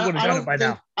Vince, he would have done it by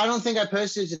now. I don't think I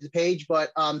posted it to the page,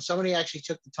 but somebody actually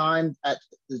took the time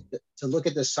to look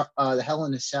at the Hell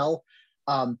in a Cell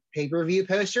pay-per-view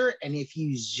poster, and if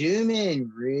you zoom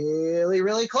in really,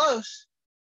 really close,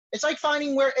 it's like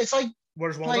finding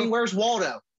Where's Waldo? Where's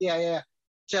Waldo? Yeah.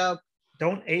 So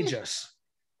don't age us.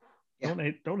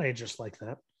 Don't age us like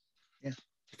that. Yeah.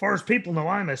 As far as people know,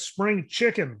 I'm a spring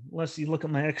chicken, unless you look at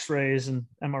my x-rays and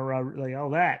MRI, like all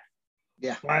that.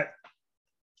 Yeah. But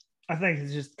I think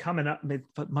it's just coming up. They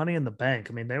put Money in the Bank.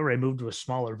 I mean, they already moved to a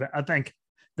smaller event. I think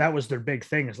that was their big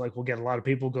thing. It's like, we'll get a lot of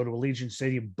people go to Allegiant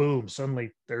Stadium. Boom.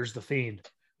 Suddenly there's the Fiend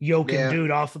yoking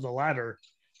dude off of the ladder.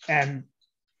 And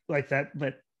like that,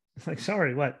 but like,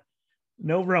 sorry, what?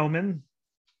 No Roman,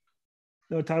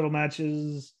 no title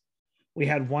matches. We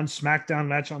had one SmackDown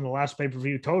match on the last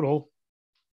pay-per-view total.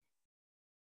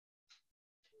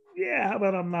 Yeah, how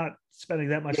about I'm not spending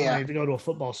that much money to go to a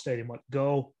football stadium? What?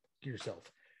 Go yourself.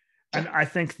 And I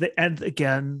think and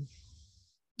again,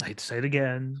 I hate to say it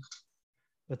again,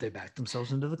 but they backed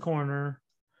themselves into the corner.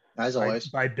 As always.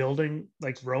 By building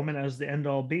like Roman as the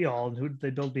end-all be-all. And who did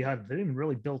they build behind him? They didn't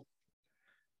really build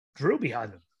Drew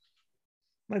behind him.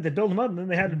 Like, they built him up, and then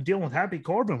they had to deal with Happy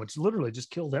Corbin, which literally just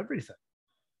killed everything.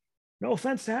 No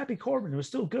offense to Happy Corbin, it was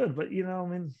still good, but it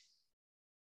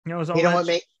was all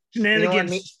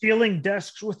shenanigans, stealing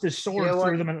desks with his sword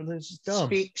through them, and it's just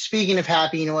dumb. Speaking of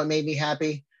happy, you know what made me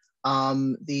happy?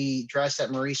 The dress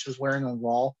that Maurice was wearing on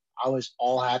Raw, I was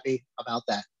all happy about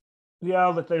that.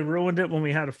 Yeah, but they ruined it when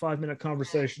we had a 5-minute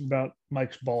conversation about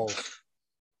Mike's balls.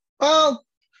 Well,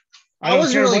 I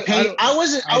wasn't really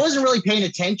paying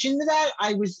attention to that.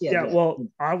 I was well,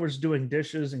 I was doing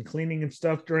dishes and cleaning and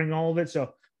stuff during all of it, so I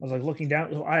was like looking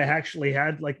down. So I actually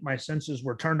had like my senses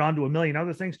were turned on to a million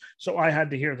other things. So I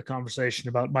had to hear the conversation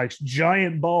about Mike's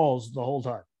giant balls the whole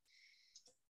time.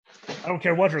 I don't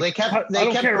care what her they kept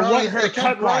growing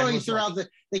throughout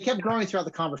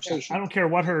the conversation. I don't care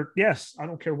what her I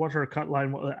don't care what her cut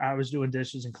line was. I was doing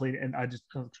dishes and cleaning, and I just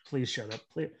please shut up.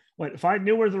 Please. Wait, if I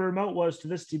knew where the remote was to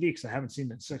this TV, because I haven't seen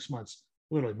it in 6 months,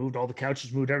 literally moved all the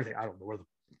couches, moved everything. I don't know where the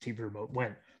TV remote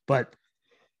went, but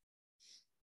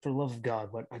for the love of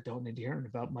God, what I don't need to hear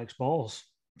about Mike's balls.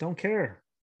 Don't care.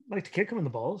 I'd like to kick him in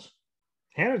the balls.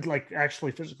 Hannah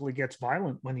actually physically gets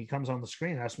violent when he comes on the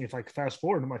screen. Asks me if I could fast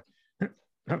forward. I'm like,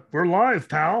 we're live,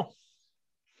 pal.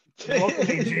 Welcome,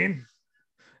 Gene.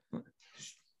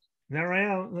 There I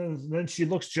am. And then she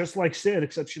looks just like Sid,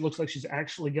 except she looks like she's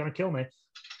actually gonna kill me.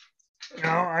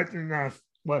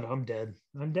 What? I'm dead.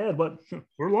 What?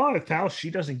 We're live, pal. She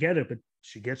doesn't get it, but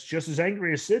she gets just as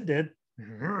angry as Sid did.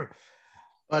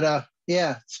 But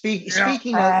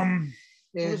speaking of,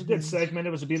 it was a good segment.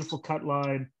 It was a beautiful cut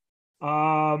line.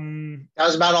 That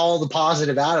was about all the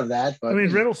positive out of that. But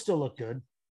Riddle still looked good.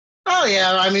 Oh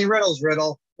yeah, Riddle's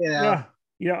Riddle. Yeah.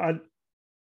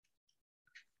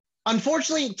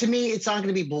 Unfortunately, to me, it's not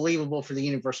going to be believable for the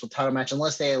Universal Title match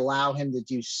unless they allow him to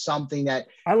do something that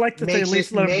I like that they at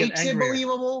least let him get angrier.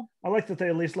 Believable. I like that they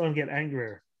at least let him get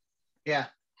angrier. Yeah.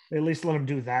 They at least let him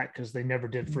do that because they never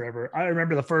did forever. I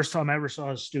remember the first time I ever saw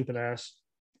his stupid ass.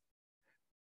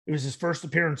 It was his first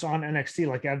appearance on NXT,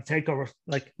 like at a takeover.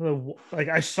 Like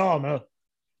I saw him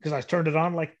because I turned it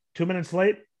on like 2 minutes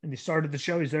late, and he started the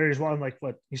show. He's there. He's walking like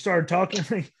what? He started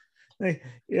talking.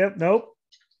 Yep, nope.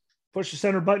 Push the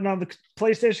center button on the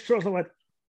PlayStation controller. I went,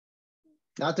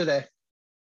 not today.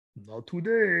 Not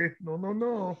today.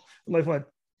 No. Like what?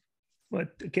 But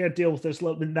I can't deal with this.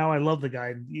 Now I love the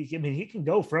guy. He can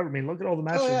go forever. Look at all the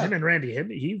matches. Him and Randy.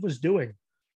 He was doing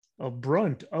a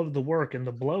brunt of the work and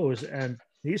the blows, and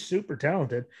he's super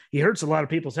talented. He hurts a lot of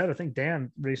people's head. I think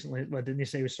Dan recently, didn't he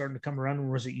say he was starting to come around?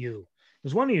 Or was it you? It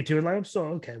was one of you two. Like, I'm so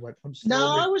okay. What?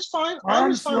 No, I was fine. I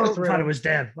was fine. It was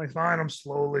Dan. Like, fine. I'm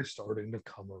slowly starting to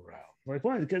come around. Like,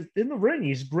 why? Because in the ring,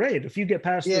 he's great. If you get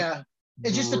past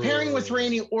It's just the pairing with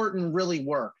Randy Orton really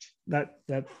worked. That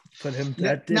put him.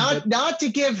 Not to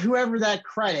give whoever that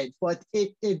credit, but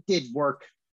it did work.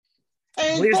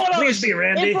 And please be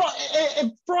Randy.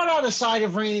 It brought out a side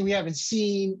of Randy we haven't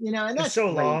seen, and that's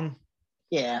so great. long.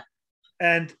 Yeah.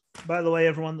 And by the way,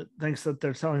 everyone that thinks that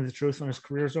they're telling the truth when his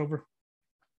career's over,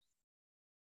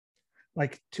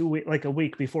 like a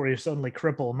week before he was suddenly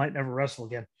crippled, might never wrestle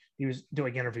again. He was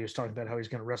doing interviews talking about how he's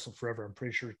going to wrestle forever. I'm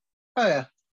pretty sure. Oh yeah.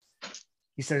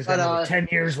 He said he's got another 10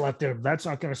 years left in him. That's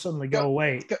not going to suddenly go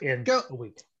away in a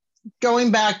week.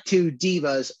 Going back to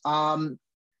divas,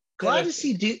 glad to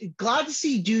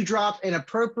see Dewdrop in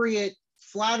appropriate,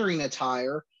 flattering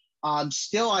attire.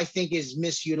 Still, I think is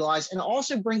misutilized, and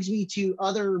also brings me to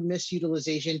other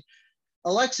misutilization.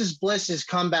 Alexis Bliss has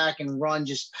come back and run.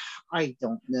 Just, I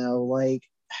don't know. Like,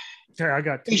 sorry, I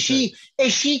got. Is she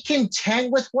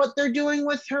content with what they're doing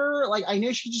with her? Like, I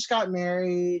know she just got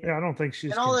married. Yeah, I don't think she's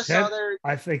and all content. this other.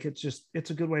 I think it's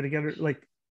a good way to get her. Like,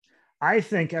 I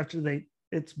think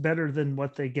it's better than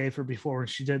what they gave her before when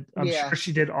she did. I'm sure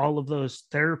she did all of those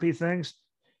therapy things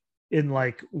in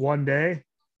like one day.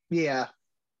 Yeah.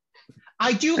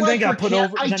 I do like her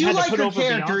character.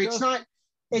 Bianca.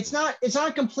 It's not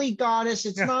a complete goddess.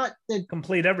 It's not the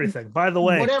complete everything. By the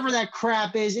way, whatever that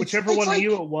crap is, whichever one of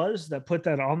you it was that put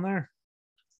that on there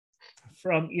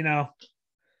from,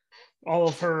 all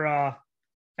of her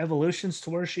evolutions to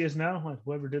where she is now, like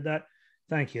whoever did that,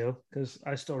 thank you. Because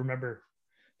I still remember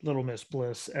Little Miss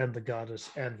Bliss and the goddess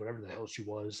and whatever the hell she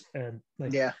was. And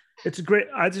it's a great,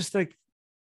 I just think,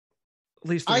 at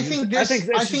least I think just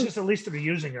at least they're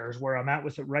using her is where I'm at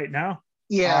with it right now.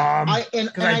 Yeah, I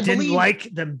didn't like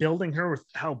them building her with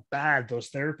how bad those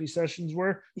therapy sessions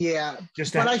were. Yeah,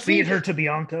 just to feed her to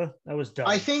Bianca, that was dumb.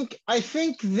 I think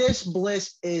this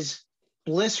Bliss is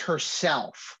Bliss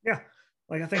herself. Yeah,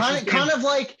 like I think kind of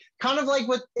like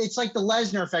what it's like the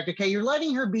Lesnar effect. Okay, you're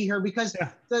letting her be her because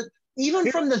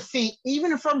even from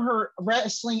her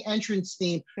wrestling entrance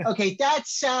theme. Yeah. Okay, that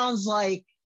sounds like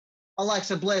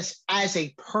Alexa Bliss as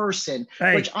a person,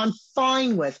 which I'm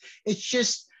fine with. It's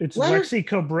just Lexi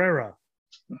Cabrera.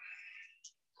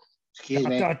 Excuse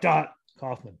me.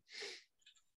 Kaufman.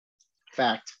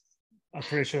 Fact. I'm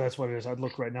pretty sure that's what it is. I'd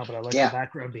look right now, but I like the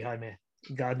background behind me.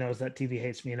 God knows that TV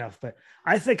hates me enough, but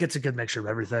I think it's a good mixture of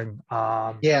everything.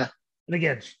 And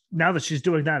again, now that she's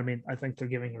doing that, I mean, I think they're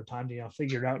giving her time to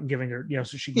figure it out and giving her,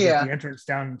 so she can get the entrance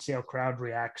down and see how crowd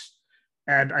reacts.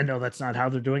 And I know that's not how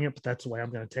they're doing it, but that's the way I'm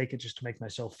going to take it just to make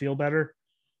myself feel better.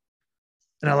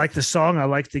 And I like the song. I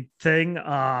like the thing. They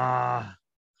got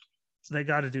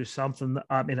to do something.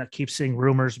 I mean, I keep seeing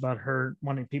rumors about her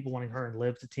wanting her and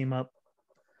Liv to team up.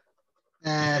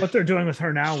 What they're doing with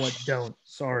her now, don't.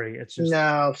 Sorry. It's just.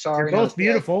 No, sorry. You're both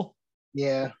beautiful.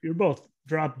 Yeah. You're both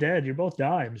drop dead. You're both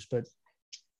dimes, but.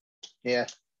 Yeah.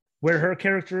 Where her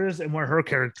character is and where her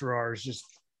character are is just.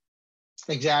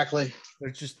 Exactly.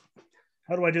 They're just.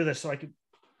 How do I do this so I can?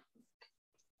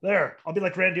 There, I'll be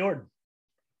like Randy Orton.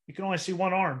 You can only see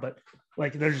one arm, but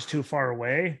like they're just too far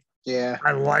away. Yeah,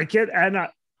 I like it, and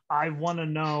I want to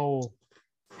know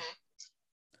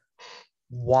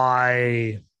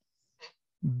why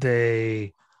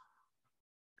they.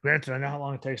 Granted, I know how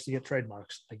long it takes to get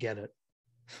trademarks. I get it.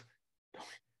 Don't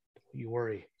you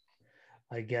worry.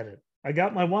 I get it. I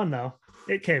got my one though.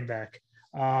 It came back.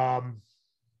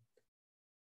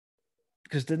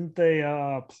 Because didn't they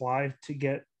apply to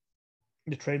get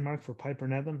the trademark for Piper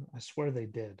Niven? I swear they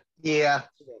did. Yeah.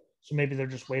 So maybe they're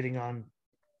just waiting on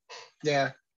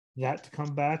that to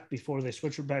come back before they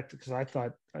switch it back. Because I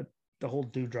thought the whole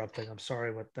Dewdrop thing, I'm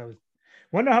sorry, what that was.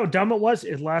 Wonder how dumb it was?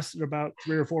 It lasted about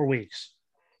 3 or 4 weeks.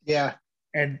 Yeah.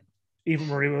 And even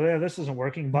Marie, this isn't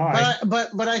working. Bye.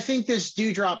 But I think this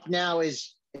Dewdrop now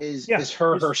is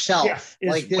herself. Yeah, it's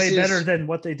like way better than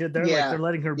what they did there. Yeah, like they're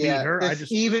letting her be her.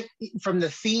 Even from the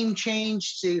theme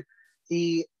change to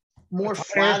the more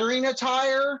flattering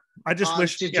attire. I just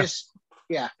wish.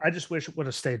 I just wish it would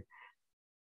have stayed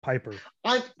Piper.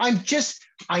 I'm just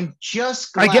glad.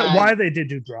 I get why they did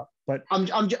Dewdrop, but I'm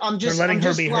just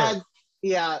her glad. Her.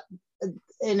 Yeah,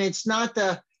 and it's not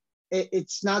the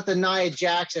Nia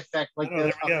Jax effect. Like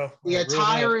the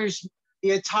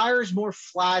attire is more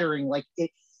flattering. Like it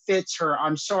fits her.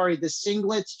 I'm sorry, the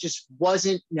singlets just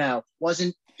wasn't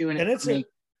doing it.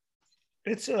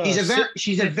 And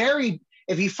she's a very.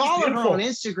 If you follow her on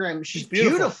Instagram, she's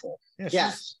beautiful.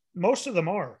 Yes, most of them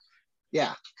are.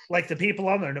 Yeah, like the people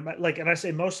on there. Like, and I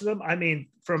say most of them. I mean,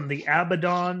 from the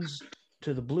Abaddons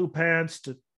to the Blue Pants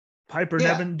to Piper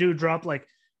Niven, Dewdrop. Like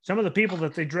some of the people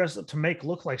that they dress up to make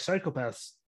look like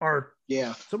psychopaths are.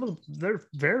 Yeah, some of them, they're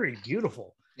very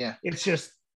beautiful. Yeah, it's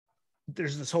just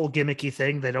there's this whole gimmicky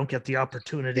thing. They don't get the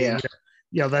opportunity.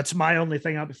 Yeah. That's my only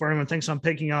thing out before anyone thinks I'm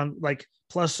picking on like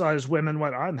plus size women.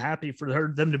 What I'm happy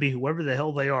for them to be whoever the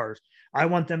hell they are. I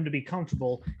want them to be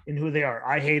comfortable in who they are.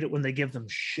 I hate it when they give them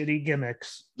shitty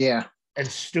gimmicks. Yeah. And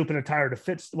stupid attire to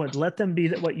fit. Let them be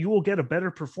that. What you will get a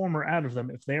better performer out of them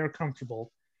if they are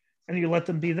comfortable, and you let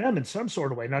them be them in some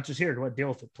sort of way, not just here to deal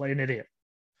with it. Play an idiot.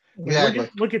 Exactly.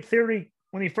 Look at Theory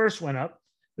when he first went up.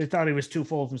 They thought he was too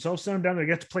full of himself. Send him down there,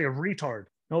 get to play a retard.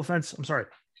 No offense. I'm sorry.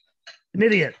 An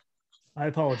idiot. I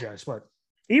apologize. But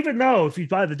even though if you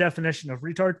buy the definition of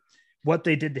retard, what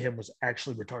they did to him was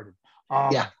actually retarded.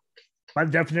 By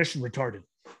the definition, retarded.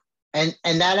 And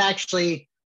that actually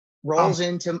rolls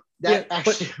into that.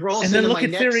 Rolls and then look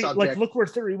at Theory. Like look where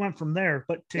Theory went from there.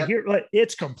 But to hear, like,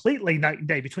 it's completely night and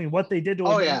day between what they did to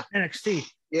NXT.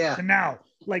 Yeah. And now,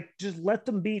 like, just let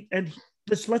them be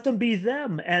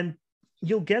them, and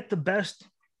you'll get the best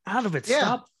out of it. Yeah.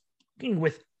 Stop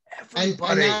with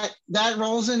everybody. And that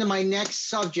rolls into my next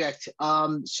subject.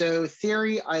 So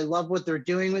Theory, I love what they're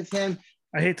doing with him.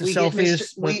 I hate the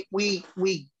selfies.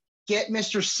 We get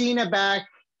Mr. Cena back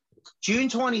June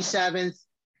 27th.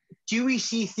 Do we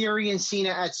see Theory and Cena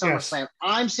at SummerSlam? Yes.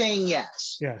 I'm saying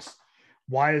yes. Yes.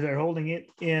 Why they're holding it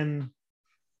in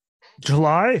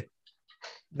July?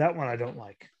 That one I don't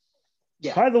like.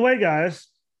 Yeah. By the way, guys,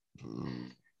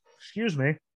 excuse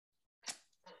me.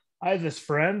 I have this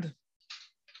friend,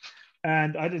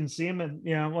 and I didn't see him,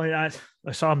 and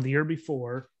I saw him the year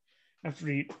before, after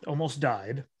he almost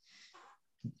died,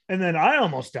 and then I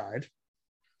almost died,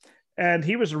 and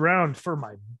he was around for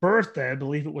my birthday. I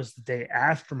believe it was the day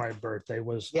after my birthday.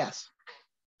 Was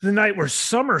the night where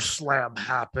SummerSlam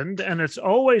happened, and it's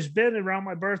always been around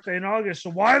my birthday in August.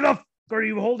 So why the fuck are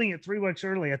you holding it 3 weeks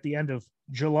early at the end of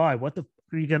July? What the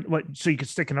are you gonna? What? So you could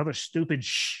stick another stupid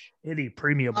shitty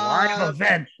premium live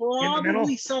event in the middle?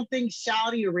 Probably something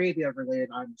Saudi Arabia related.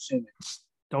 I'm assuming.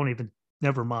 Don't even.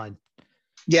 Never mind.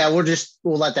 Yeah,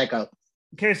 we'll let that go.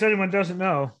 In case anyone doesn't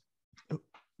know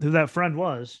who that friend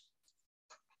was.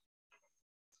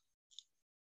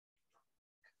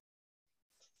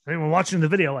 Anyone watching the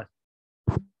video?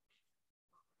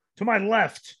 To my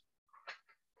left.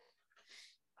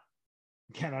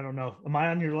 Ken, I don't know. Am I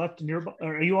on your left in your box?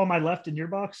 Are you on my left in your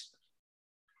box?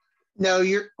 No,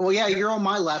 you're on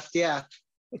my left. Yeah.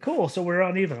 Cool. So we're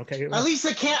uneven. Okay. At least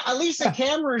the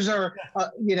cameras are,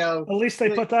 At least they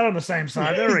put that on the same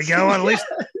side. There we go. At least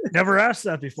never asked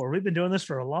that before. We've been doing this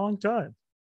for a long time.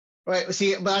 Right.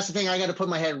 See, but that's the thing. I got to put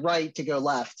my head right to go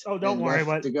left. Oh, don't worry.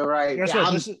 To go right. Guess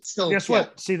what? Guess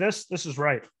what? See this? This is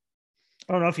right.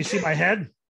 I don't know if you see my head.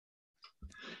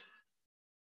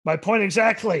 My point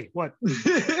exactly. What?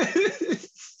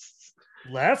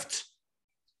 Left?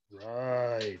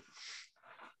 Right.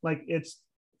 Like it's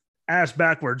ass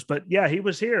backwards. But yeah, he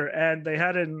was here and they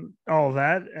had in all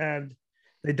that. And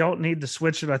they don't need to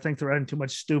switch it. I think they're adding too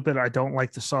much stupid. I don't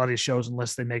like the Saudi shows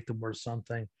unless they make them worth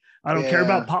something. I don't care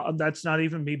about that's not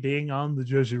even me being on the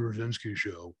Jesse Rosinski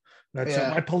show. That's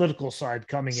my political side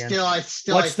coming in. I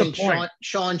think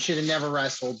Sean should have never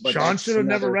wrestled. But Sean should have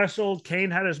never wrestled. Kane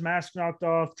had his mask knocked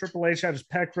off. Triple H had his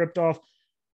pec ripped off.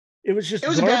 It was just it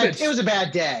was a bad day. It was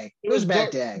a bad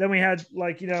day. Then we had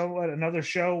another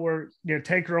show where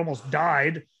Taker almost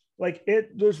died. Like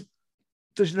it was.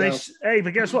 Hey,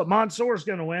 but guess what? Mansoor's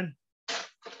going to win.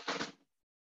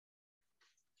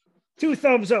 2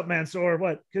 thumbs up, Mansoor.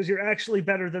 What? Because you're actually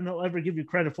better than they'll ever give you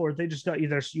credit for. They just got you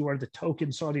there. So you are the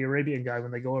token Saudi Arabian guy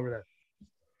when they go over there.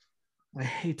 I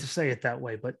hate to say it that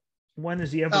way, but when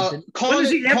has he ever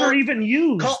even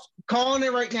used? Calling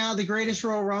it right now, the greatest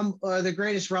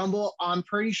Rumble. I'm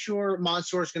pretty sure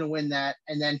Mansoor's going to win that,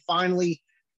 and then finally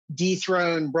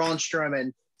dethrone Braun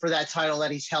Strowman for that title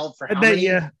that he's held for. I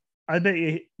bet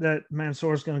you that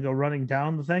Mansoor's going to go running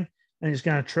down the thing, and he's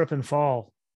going to trip and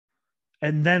fall.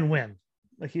 And then win.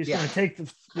 Like he's going to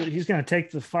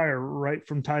take the fire right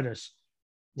from Titus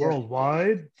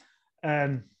worldwide,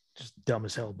 and just dumb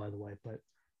as hell, by the way. But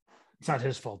it's not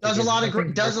his fault. Does a lot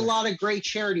of great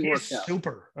charity work. He's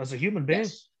super as a human being.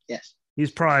 Yes.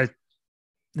 He's probably.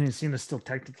 I mean, Cena's still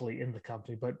technically in the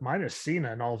company, but minus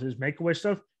Cena and all of his Make-A-Wish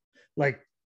stuff, like.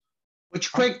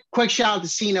 Which quick shout out to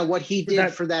Cena, what he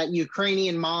did for that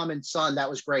Ukrainian mom and son, that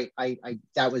was great.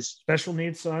 That was special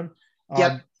needs son.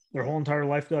 Yep. Their whole entire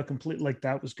life got complete. Like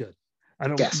that was good. I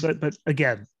don't, but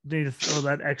again, they need to throw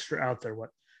that extra out there. What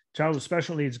child with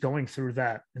special needs going through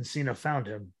that, and Cena found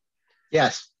him.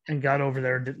 Yes. And got over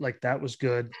there and did, like that was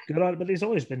good. Good on, but he's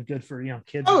always been good for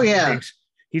kids. Oh yeah.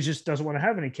 He just doesn't want to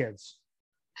have any kids.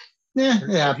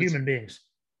 Yeah. Human beings.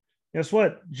 Guess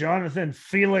what? Jonathan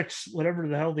Felix, whatever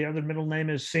the hell the other middle name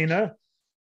is, Cena.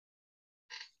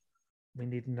 We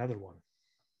need another one.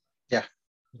 Yeah.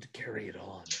 To carry it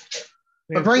on.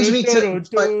 But brings me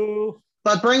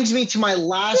to my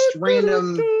last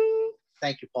random.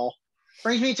 Thank you, Paul.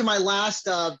 Brings me to my last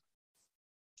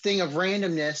thing of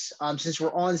randomness. Since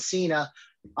we're on Cena,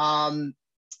 I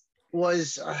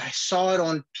saw it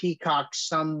on Peacock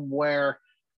somewhere.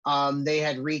 They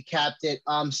had recapped it.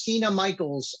 Cena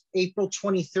Michaels, April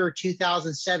 23rd,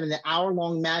 2007, the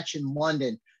hour-long match in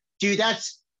London. Dude,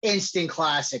 that's instant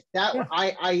classic.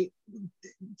 I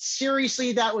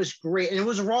seriously, that was great. And it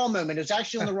was a Raw moment. It was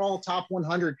actually on the Raw Top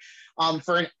 100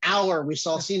 for an hour. We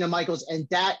saw Cena Michaels, and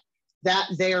that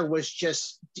there was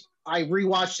just, I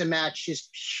rewatched the match, just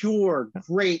pure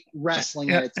great wrestling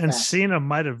at its best. And Cena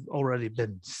might have already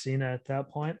been Cena at that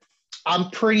point. I'm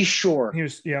pretty sure he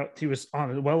was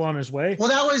on his way. Well,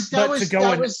 that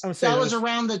was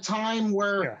around the time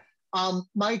where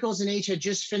Michaels and H had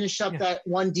just finished up that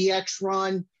one DX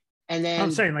run, and then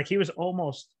I'm saying, like, he was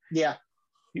almost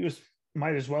he was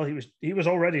might as well he was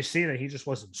already Cena. He just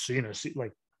wasn't Cena,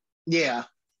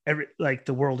 like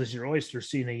the world is your oyster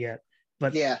Cena yet.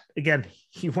 But again,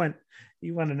 he went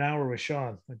an hour with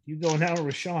Shawn. Like, you go an hour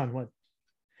with Shawn, what?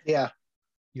 Yeah,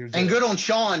 you're good. And good on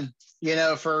Shawn,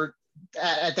 for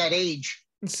at that age.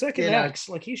 And second acts,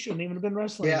 like, he shouldn't even have been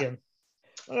wrestling again.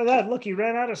 Look at that. Look, he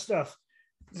ran out of stuff.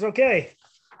 It's okay.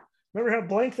 Remember how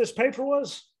blank this paper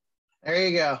was? There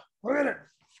you go. Look at it.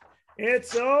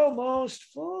 It's almost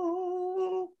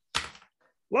full.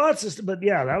 Lots of stuff. But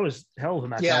yeah, that was hell of a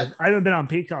match. Yeah. I haven't been on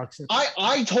Peacock since.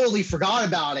 I totally forgot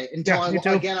about it until I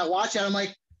watched it. I'm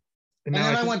like, and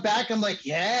then I went back. I'm like,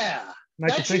 that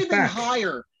should have been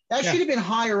higher. That should have been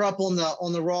higher up on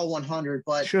the Raw 100,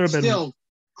 but still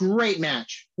great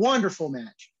match. Wonderful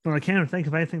match. Well, I can't even think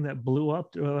of anything that blew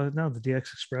up. No, the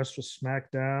DX Express was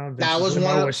SmackDown. That was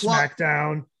one of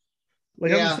SmackDown.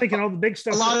 Like, I was thinking all the big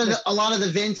stuff. A lot of the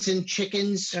Vince and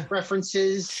Chickens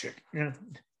references. Yeah.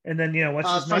 And then, what's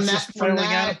his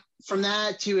from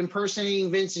that to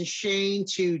impersonating Vince and Shane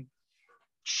to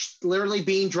literally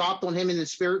being dropped on him in the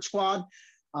Spirit Squad.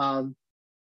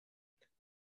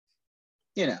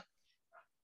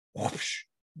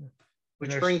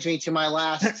 Which brings me to my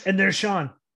last. And there's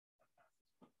Shawn.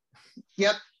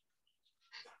 Yep.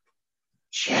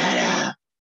 Shut up.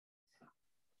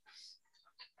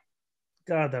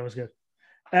 God, that was good.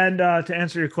 And to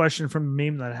answer your question from a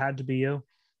meme that had to be you,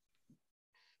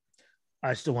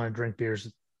 I still want to drink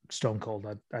beers Stone Cold.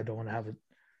 I don't want to have it.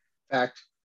 Fact.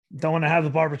 Don't want to have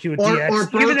the barbecue with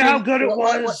DX. Even how good it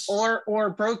was. Or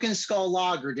Broken Skull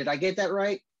Lager. Did I get that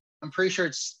right? I'm pretty sure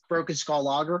it's Broken Skull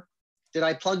Lager. Did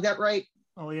I plug that right?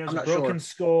 Oh, he has a Broken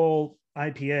Skull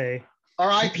IPA. Or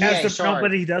IPA, sorry.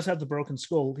 But he does have the Broken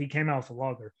Skull. He came out with a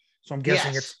lager. So I'm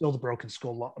guessing it's still the Broken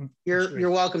Skull lager.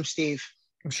 You're welcome, Steve.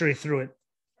 I'm sure he threw it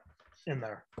in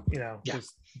there.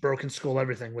 Broken Skull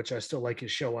everything, which I still like his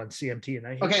show on CMT.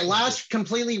 And last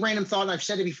completely random thought, and I've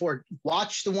said it before.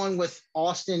 Watch the one with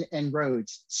Austin and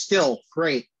Rhodes. Still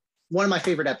great. One of my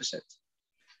favorite episodes.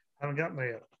 I haven't gotten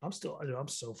there yet. I'm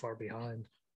so far behind.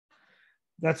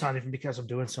 That's not even because I'm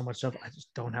doing so much stuff. I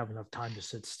just don't have enough time to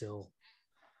sit still.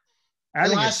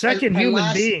 Adding a second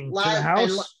human being to the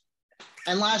house.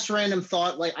 And last random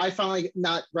thought, like, I finally,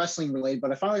 not wrestling related,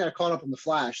 but I finally got caught up on The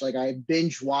Flash. Like, I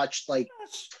binge watched like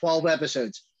 12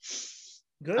 episodes.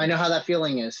 Good. I know how that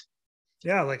feeling is.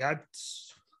 Yeah, like I've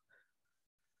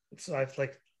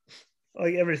like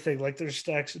everything. Like, there's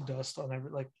stacks of dust on every,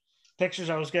 like,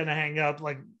 pictures I was gonna hang up,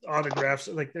 like autographs.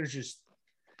 Like, there's just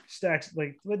stacks.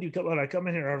 Like, when I come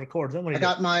in here, I record. Then when I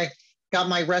got my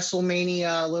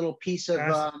WrestleMania little piece of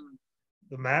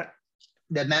the mat.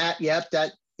 The mat. Yep.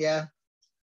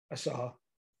 I saw.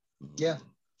 Yeah.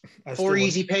 4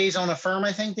 easy pays on a firm.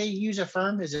 I think they use a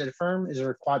firm. Is it a firm? Is it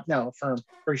a quad? No, a firm.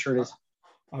 Pretty sure it is.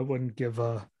 I wouldn't give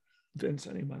Vince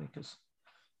any money because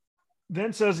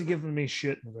Vince hasn't given me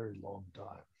shit in a very long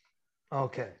time.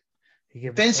 Okay.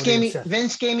 Vince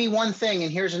gave me one thing,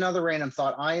 and here's another random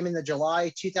thought. I am in the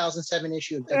July 2007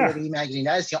 issue of WWE Magazine.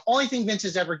 That is the only thing Vince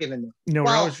has ever given me.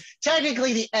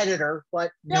 Technically the editor,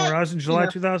 but I was in July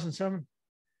 2007?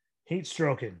 Heat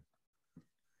stroking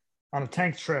on a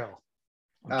tank trail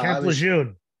on Camp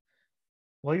Lejeune.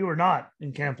 Well, you were not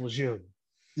in Camp Lejeune.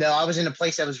 No, I was in a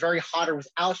place that was very hotter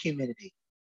without humidity.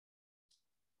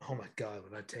 Oh my God,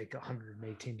 would I take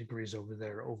 118 degrees over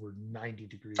there, over 90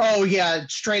 degrees? Oh yeah,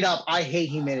 straight up. I hate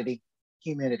humidity.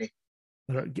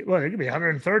 Well, it could be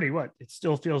 130. What? It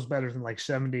still feels better than like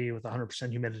 70 with 100%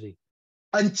 humidity.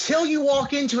 Until you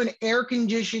walk into an air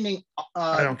conditioning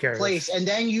I don't care. place, and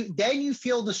then you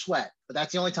feel the sweat. But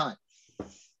that's the only time.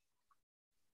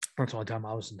 That's the only time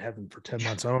I was in heaven for 10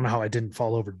 months. I don't know how I didn't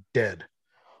fall over dead.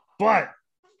 But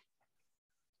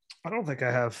I don't think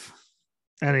I have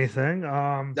anything.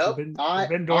 Nope. Forbidden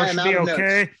Door I am should out be of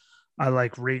okay. notes. I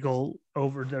like Regal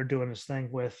over there doing his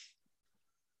thing with,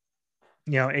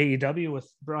 AEW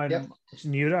with Brian Yep.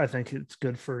 and Yuta. I think it's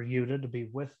good for Yuta to be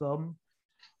with them.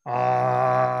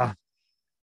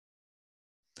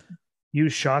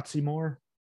 Use Shotzi more.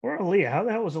 Or Aaliyah. How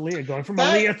the hell was Aaliyah going from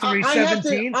Aaliyah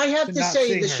 317? I have to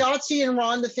say the her? Shotzi and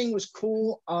Ronda thing was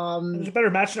cool. It was a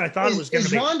better match than I thought it was going to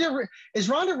be. Is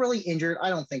Ronda really injured? I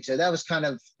don't think so. That was kind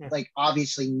of like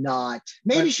obviously not.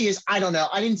 Maybe she is. I don't know.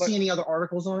 I didn't see any other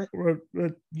articles on it.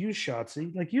 Use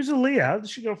Shotzi. Like use Aaliyah. How did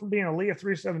she go from being Aaliyah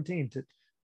 317 to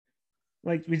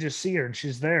like we just see her and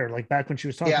she's there? Like back when she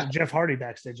was talking to Jeff Hardy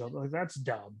backstage. Like that's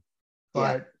dumb.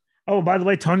 But oh, by the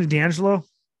way, Tony D'Angelo,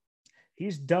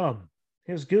 he's dumb.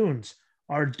 His goons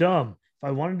are dumb. If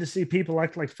I wanted to see people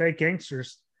act like fake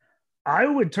gangsters, I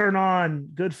would turn on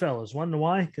Goodfellas. Want to know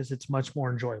why? Because it's much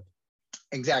more enjoyable.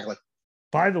 Exactly.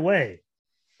 By the way,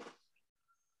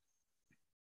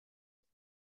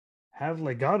 have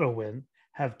Legado win,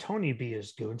 have Tony be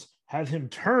his goons, have him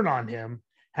turn on him,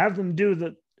 have them do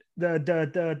the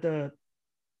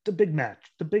big match,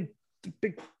 the big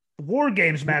War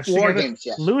Games match. War Games,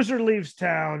 yes. Loser leaves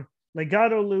town.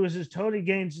 Legado loses. Tony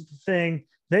gains the thing.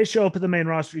 They show up at the main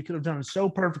roster. You could have done it so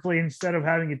perfectly instead of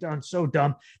having it done so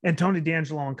dumb. And Tony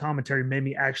D'Angelo on commentary made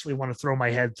me actually want to throw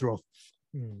my head through a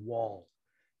wall.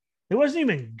 It wasn't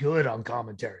even good on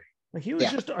commentary. Like he was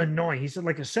just annoying. He said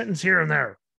like a sentence here and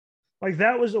there. Like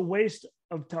that was a waste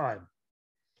of time.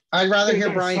 I'd rather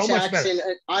hear Brian Saxon.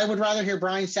 I would rather hear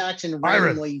Brian Saxon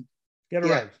randomly get it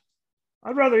right.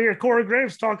 I'd rather hear Corey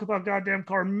Graves talk about goddamn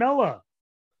Carmella.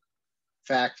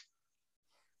 Fact.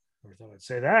 I thought I'd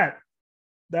say that.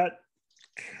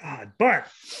 God. But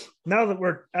now that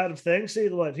we're out of things, see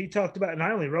what he talked about, and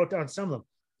I only wrote down some of them.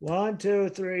 1, 2,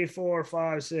 3, 4,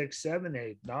 5, 6, 7,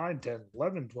 8, 9, 10,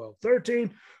 11, 12,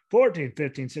 13, 14,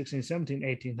 15, 16, 17,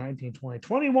 18, 19, 20,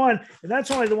 21. And that's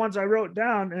only the ones I wrote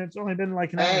down, and it's only been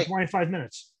like an hour and 25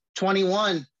 minutes.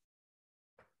 21.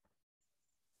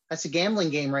 That's a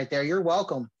gambling game right there. You're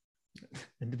welcome.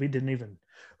 And we didn't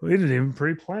even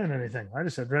pre-plan anything. I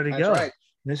just said, ready, go. Right.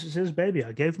 This is his baby.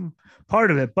 I gave him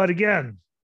part of it. But again,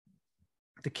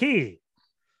 the key,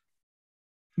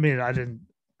 I mean, I didn't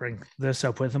bring this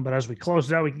up with him, but as we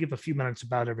close it out, we can give a few minutes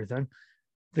about everything.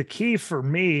 The key for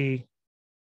me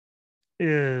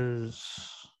is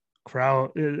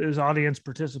audience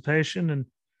participation and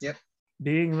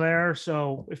being there.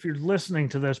 So if you're listening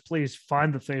to this, please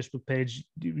find the Facebook page,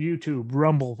 YouTube,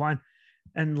 Rumble,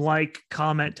 and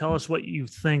comment, tell us what you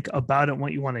think about it,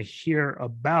 what you want to hear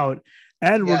about.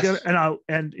 And we're gonna,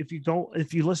 and if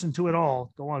you listen to it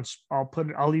all, go on.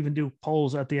 I'll even do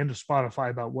polls at the end of Spotify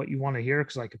about what you want to hear,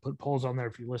 because I could put polls on there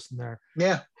if you listen there.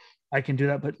 Yeah, I can do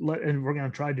that. And we're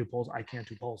gonna try to do polls. I can't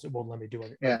do polls. It won't let me do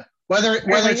it. Yeah, whether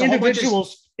it's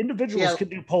individuals can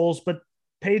do polls, but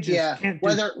pages can't.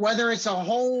 Whether it's a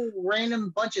whole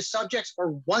random bunch of subjects or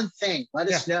one thing, let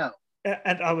us know.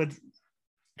 And I would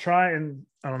try, and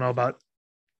I don't know about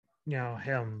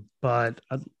him, but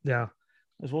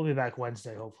we'll be back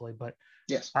Wednesday hopefully. But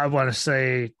I want to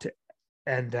say to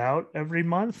end out every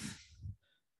month,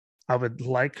 I would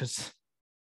like, because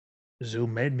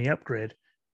Zoom made me upgrade,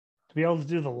 to be able to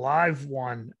do the live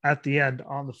one at the end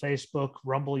on the Facebook,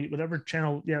 Rumble, whatever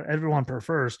channel everyone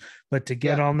prefers, but to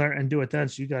get on there and do it then,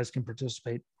 so you guys can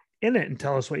participate in it and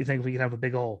tell us what you think. We can have a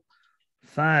big old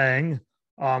thing,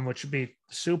 which would be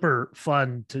super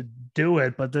fun to do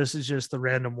it. But this is just the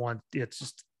random one. It's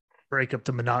just break up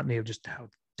the monotony of just how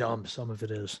dumb some of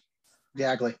it is.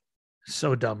 Exactly.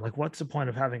 So dumb. Like, what's the point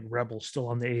of having Rebel still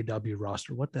on the AEW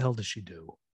roster? What the hell does she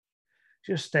do?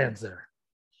 She just stands there.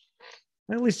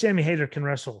 At least Jamie Hayter can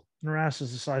wrestle. And her ass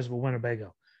is the size of a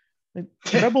Winnebago.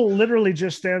 Rebel literally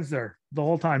just stands there the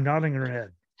whole time, nodding her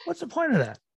head. What's the point of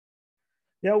that?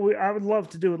 Yeah, I would love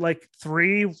to do it like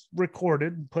 3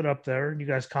 recorded and put up there, and you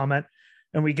guys comment,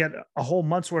 and we get a whole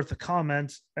month's worth of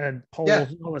comments and polls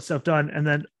and all that stuff done. And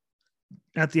then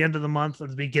at the end of the month or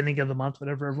the beginning of the month,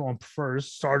 whatever everyone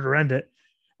prefers, start or end it,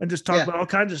 and just talk about all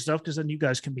kinds of stuff, because then you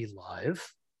guys can be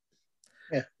live.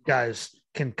 Yeah. Guys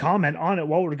can comment on it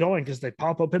while we're going, because they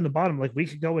pop up in the bottom. Like, we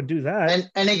could go and do that.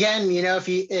 And again,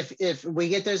 if we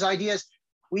get those ideas,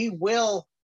 we will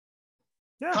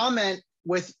comment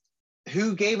with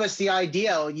who gave us the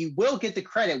idea. You will get the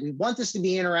credit. We want this to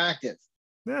be interactive.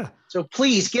 Yeah. So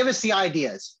please give us the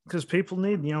ideas, because people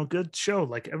need, good show.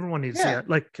 Like, everyone needs that.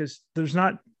 Like, because there's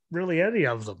not really any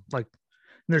of them. Like,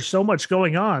 there's so much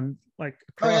going on, like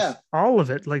across all of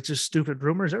it, like just stupid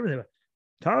rumors, everything.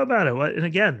 Talk about it. And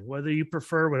again, whether you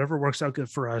prefer whatever works out good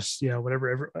for us,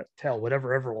 whatever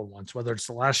everyone wants, whether it's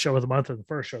the last show of the month or the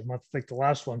first show of the month, I think the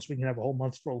last one, so we can have a whole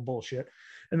month full of bullshit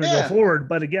and then go forward.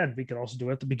 But again, we could also do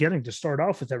it at the beginning to start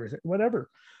off with everything, whatever.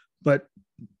 But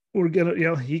we're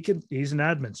gonna, he's an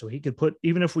admin, so he could put,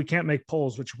 even if we can't make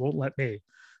polls, which won't let me,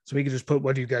 so we could just put,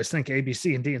 what do you guys think, A, B,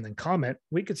 C, and D, and then comment.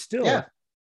 We could still,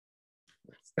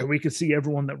 and we could see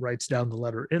everyone that writes down the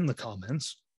letter in the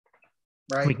comments.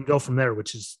 Right. We can go from there,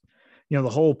 which is, the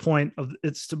whole point of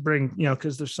it's to bring,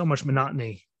 because there's so much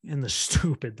monotony in the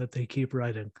stupid that they keep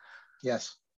writing.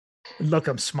 Yes. Look,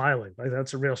 I'm smiling. Like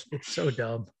it's so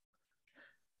dumb.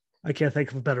 I can't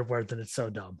think of a better word than it's so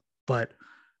dumb, but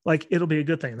like, it'll be a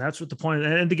good thing. That's what the point,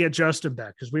 and to get Justin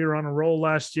back, because we were on a roll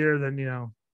last year.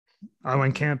 Then, I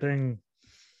went camping,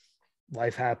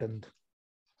 life happened,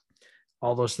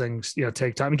 all those things,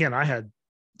 take time. Again, I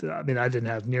didn't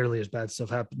have nearly as bad stuff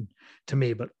happen to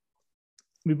me, but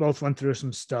we both went through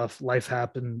some stuff. Life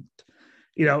happened,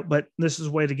 but this is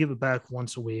a way to give it back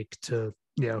once a week to,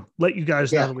 let you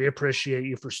guys know that we appreciate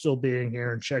you for still being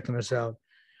here and checking us out.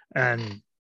 And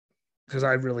because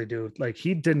I really do, like,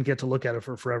 he didn't get to look at it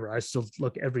for forever. I still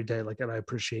look every day, and I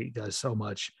appreciate you guys so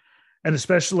much. And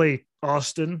especially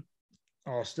Austin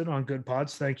on Good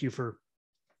Pods. Thank you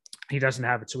he doesn't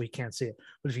have it, so he can't see it.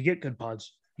 But if you get Good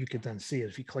Pods, you could then see it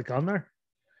if you click on there.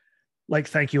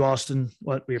 Thank you, Austin.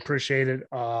 We appreciate it.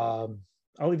 I'll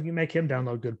even make him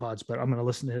download Good Pods, but I'm going to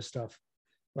listen to his stuff.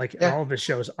 All of his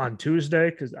shows on Tuesday,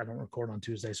 because I don't record on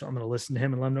Tuesday. So I'm going to listen to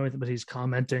him and let him know anything, but he's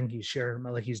commenting, he's sharing,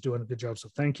 he's doing a good job. So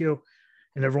thank you.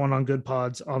 And everyone on Good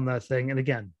Pods on that thing. And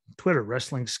again, Twitter,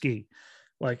 Wrestling Ski.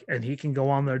 And he can go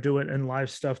on there, do it in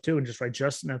live stuff too, and just write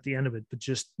Justin at the end of it. But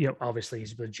just, obviously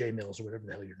he's with J Mills or whatever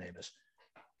the hell your name is.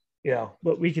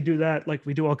 But we could do that.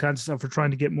 We do all kinds of stuff. We're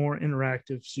trying to get more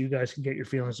interactive so you guys can get your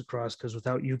feelings across, because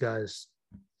without you guys,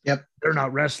 they're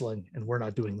not wrestling and we're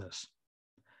not doing this.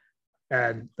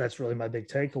 And that's really my big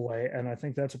takeaway. And I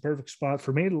think that's a perfect spot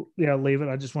for me to leave it.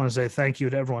 I just want to say thank you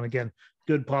to everyone again.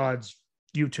 Good Pods,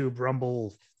 YouTube,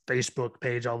 Rumble, Facebook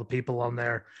page, all the people on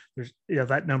there. There's,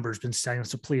 that number has been staying.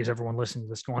 So please, everyone listening to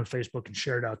this, go on Facebook and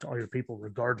share it out to all your people,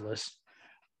 regardless.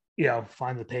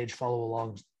 Find the page, follow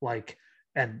along,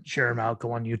 and share them out.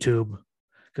 Go on YouTube,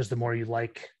 because the more you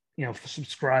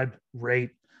subscribe,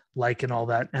 rate, and all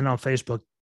that. And on Facebook,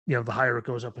 the higher it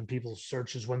goes up in people's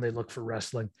searches when they look for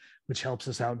wrestling, which helps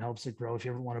us out and helps it grow. If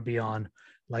you ever want to be on,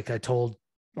 like I told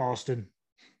Austin,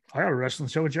 I got a wrestling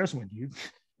show with Justin.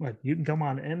 You can come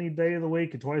on any day of the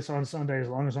week and twice on Sunday, as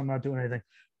long as I'm not doing anything,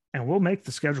 and we'll make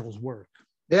the schedules work.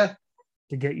 Yeah.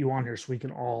 To get you on here so we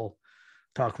can all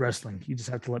talk wrestling. You just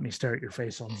have to let me stare at your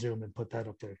face on Zoom and put that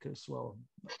up there, because,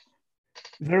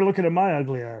 if they're looking at my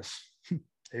ugly ass,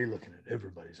 they're looking at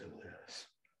everybody's ugly ass.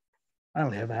 I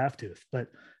only have a half tooth, but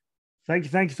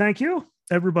thank you,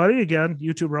 everybody. Again,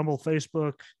 YouTube, Rumble,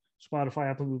 Facebook, Spotify,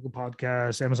 Apple, Google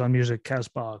Podcasts, Amazon Music,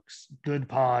 Castbox, Good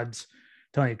Pods. I'm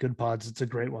telling you, Good Pods, it's a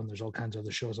great one. There's all kinds of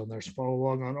other shows on there, so follow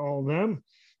along on all of them.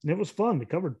 And it was fun. We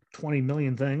covered 20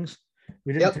 million things.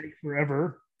 We didn't take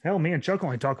forever. Hell, me and Chuck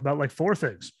only talk about 4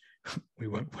 things. We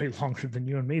went way longer than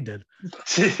you and me did.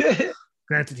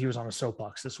 Granted, he was on a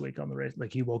soapbox this week on the race.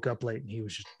 He woke up late and he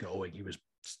was just going.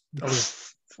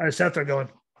 I sat there going,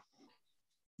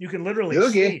 you can literally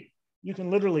see, you can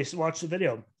literally watch the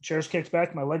video. Chairs kicked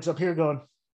back, my legs up here going,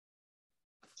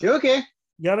 you okay?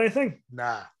 You got anything?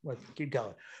 Nah, keep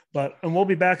going. And we'll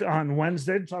be back on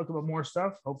Wednesday to talk about more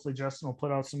stuff. Hopefully Justin will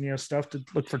put out some stuff to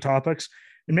look for topics,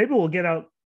 and maybe we'll get out.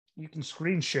 You can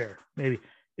screen share, maybe,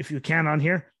 if you can, on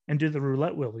here, and do the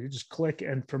roulette wheel. You just click,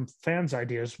 and from fans'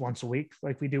 ideas once a week,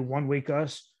 we do 1 week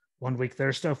us, 1 week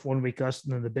their stuff, 1 week us,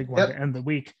 and then the big one to end the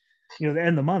week. The end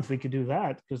of the month, we could do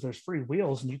that, because there's free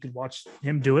wheels and you could watch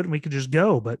him do it and we could just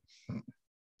go. But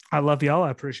I love y'all.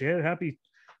 I appreciate it. Happy,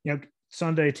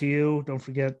 Sunday to you. Don't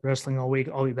forget wrestling all week.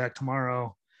 I'll be back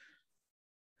tomorrow.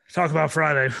 Talk about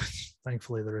Friday.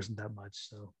 Thankfully, there isn't that much,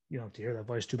 so you don't have to hear that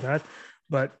voice too bad.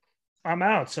 But I'm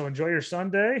out. So enjoy your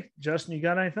Sunday. Justin, you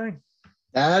got anything?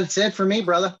 That's it for me,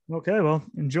 brother. Okay, well,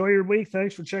 enjoy your week.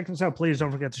 Thanks for checking us out. Please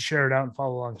don't forget to share it out and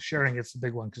follow along. Sharing it's the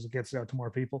big one, because it gets it out to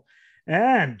more people.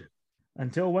 And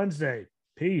until Wednesday,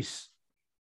 peace.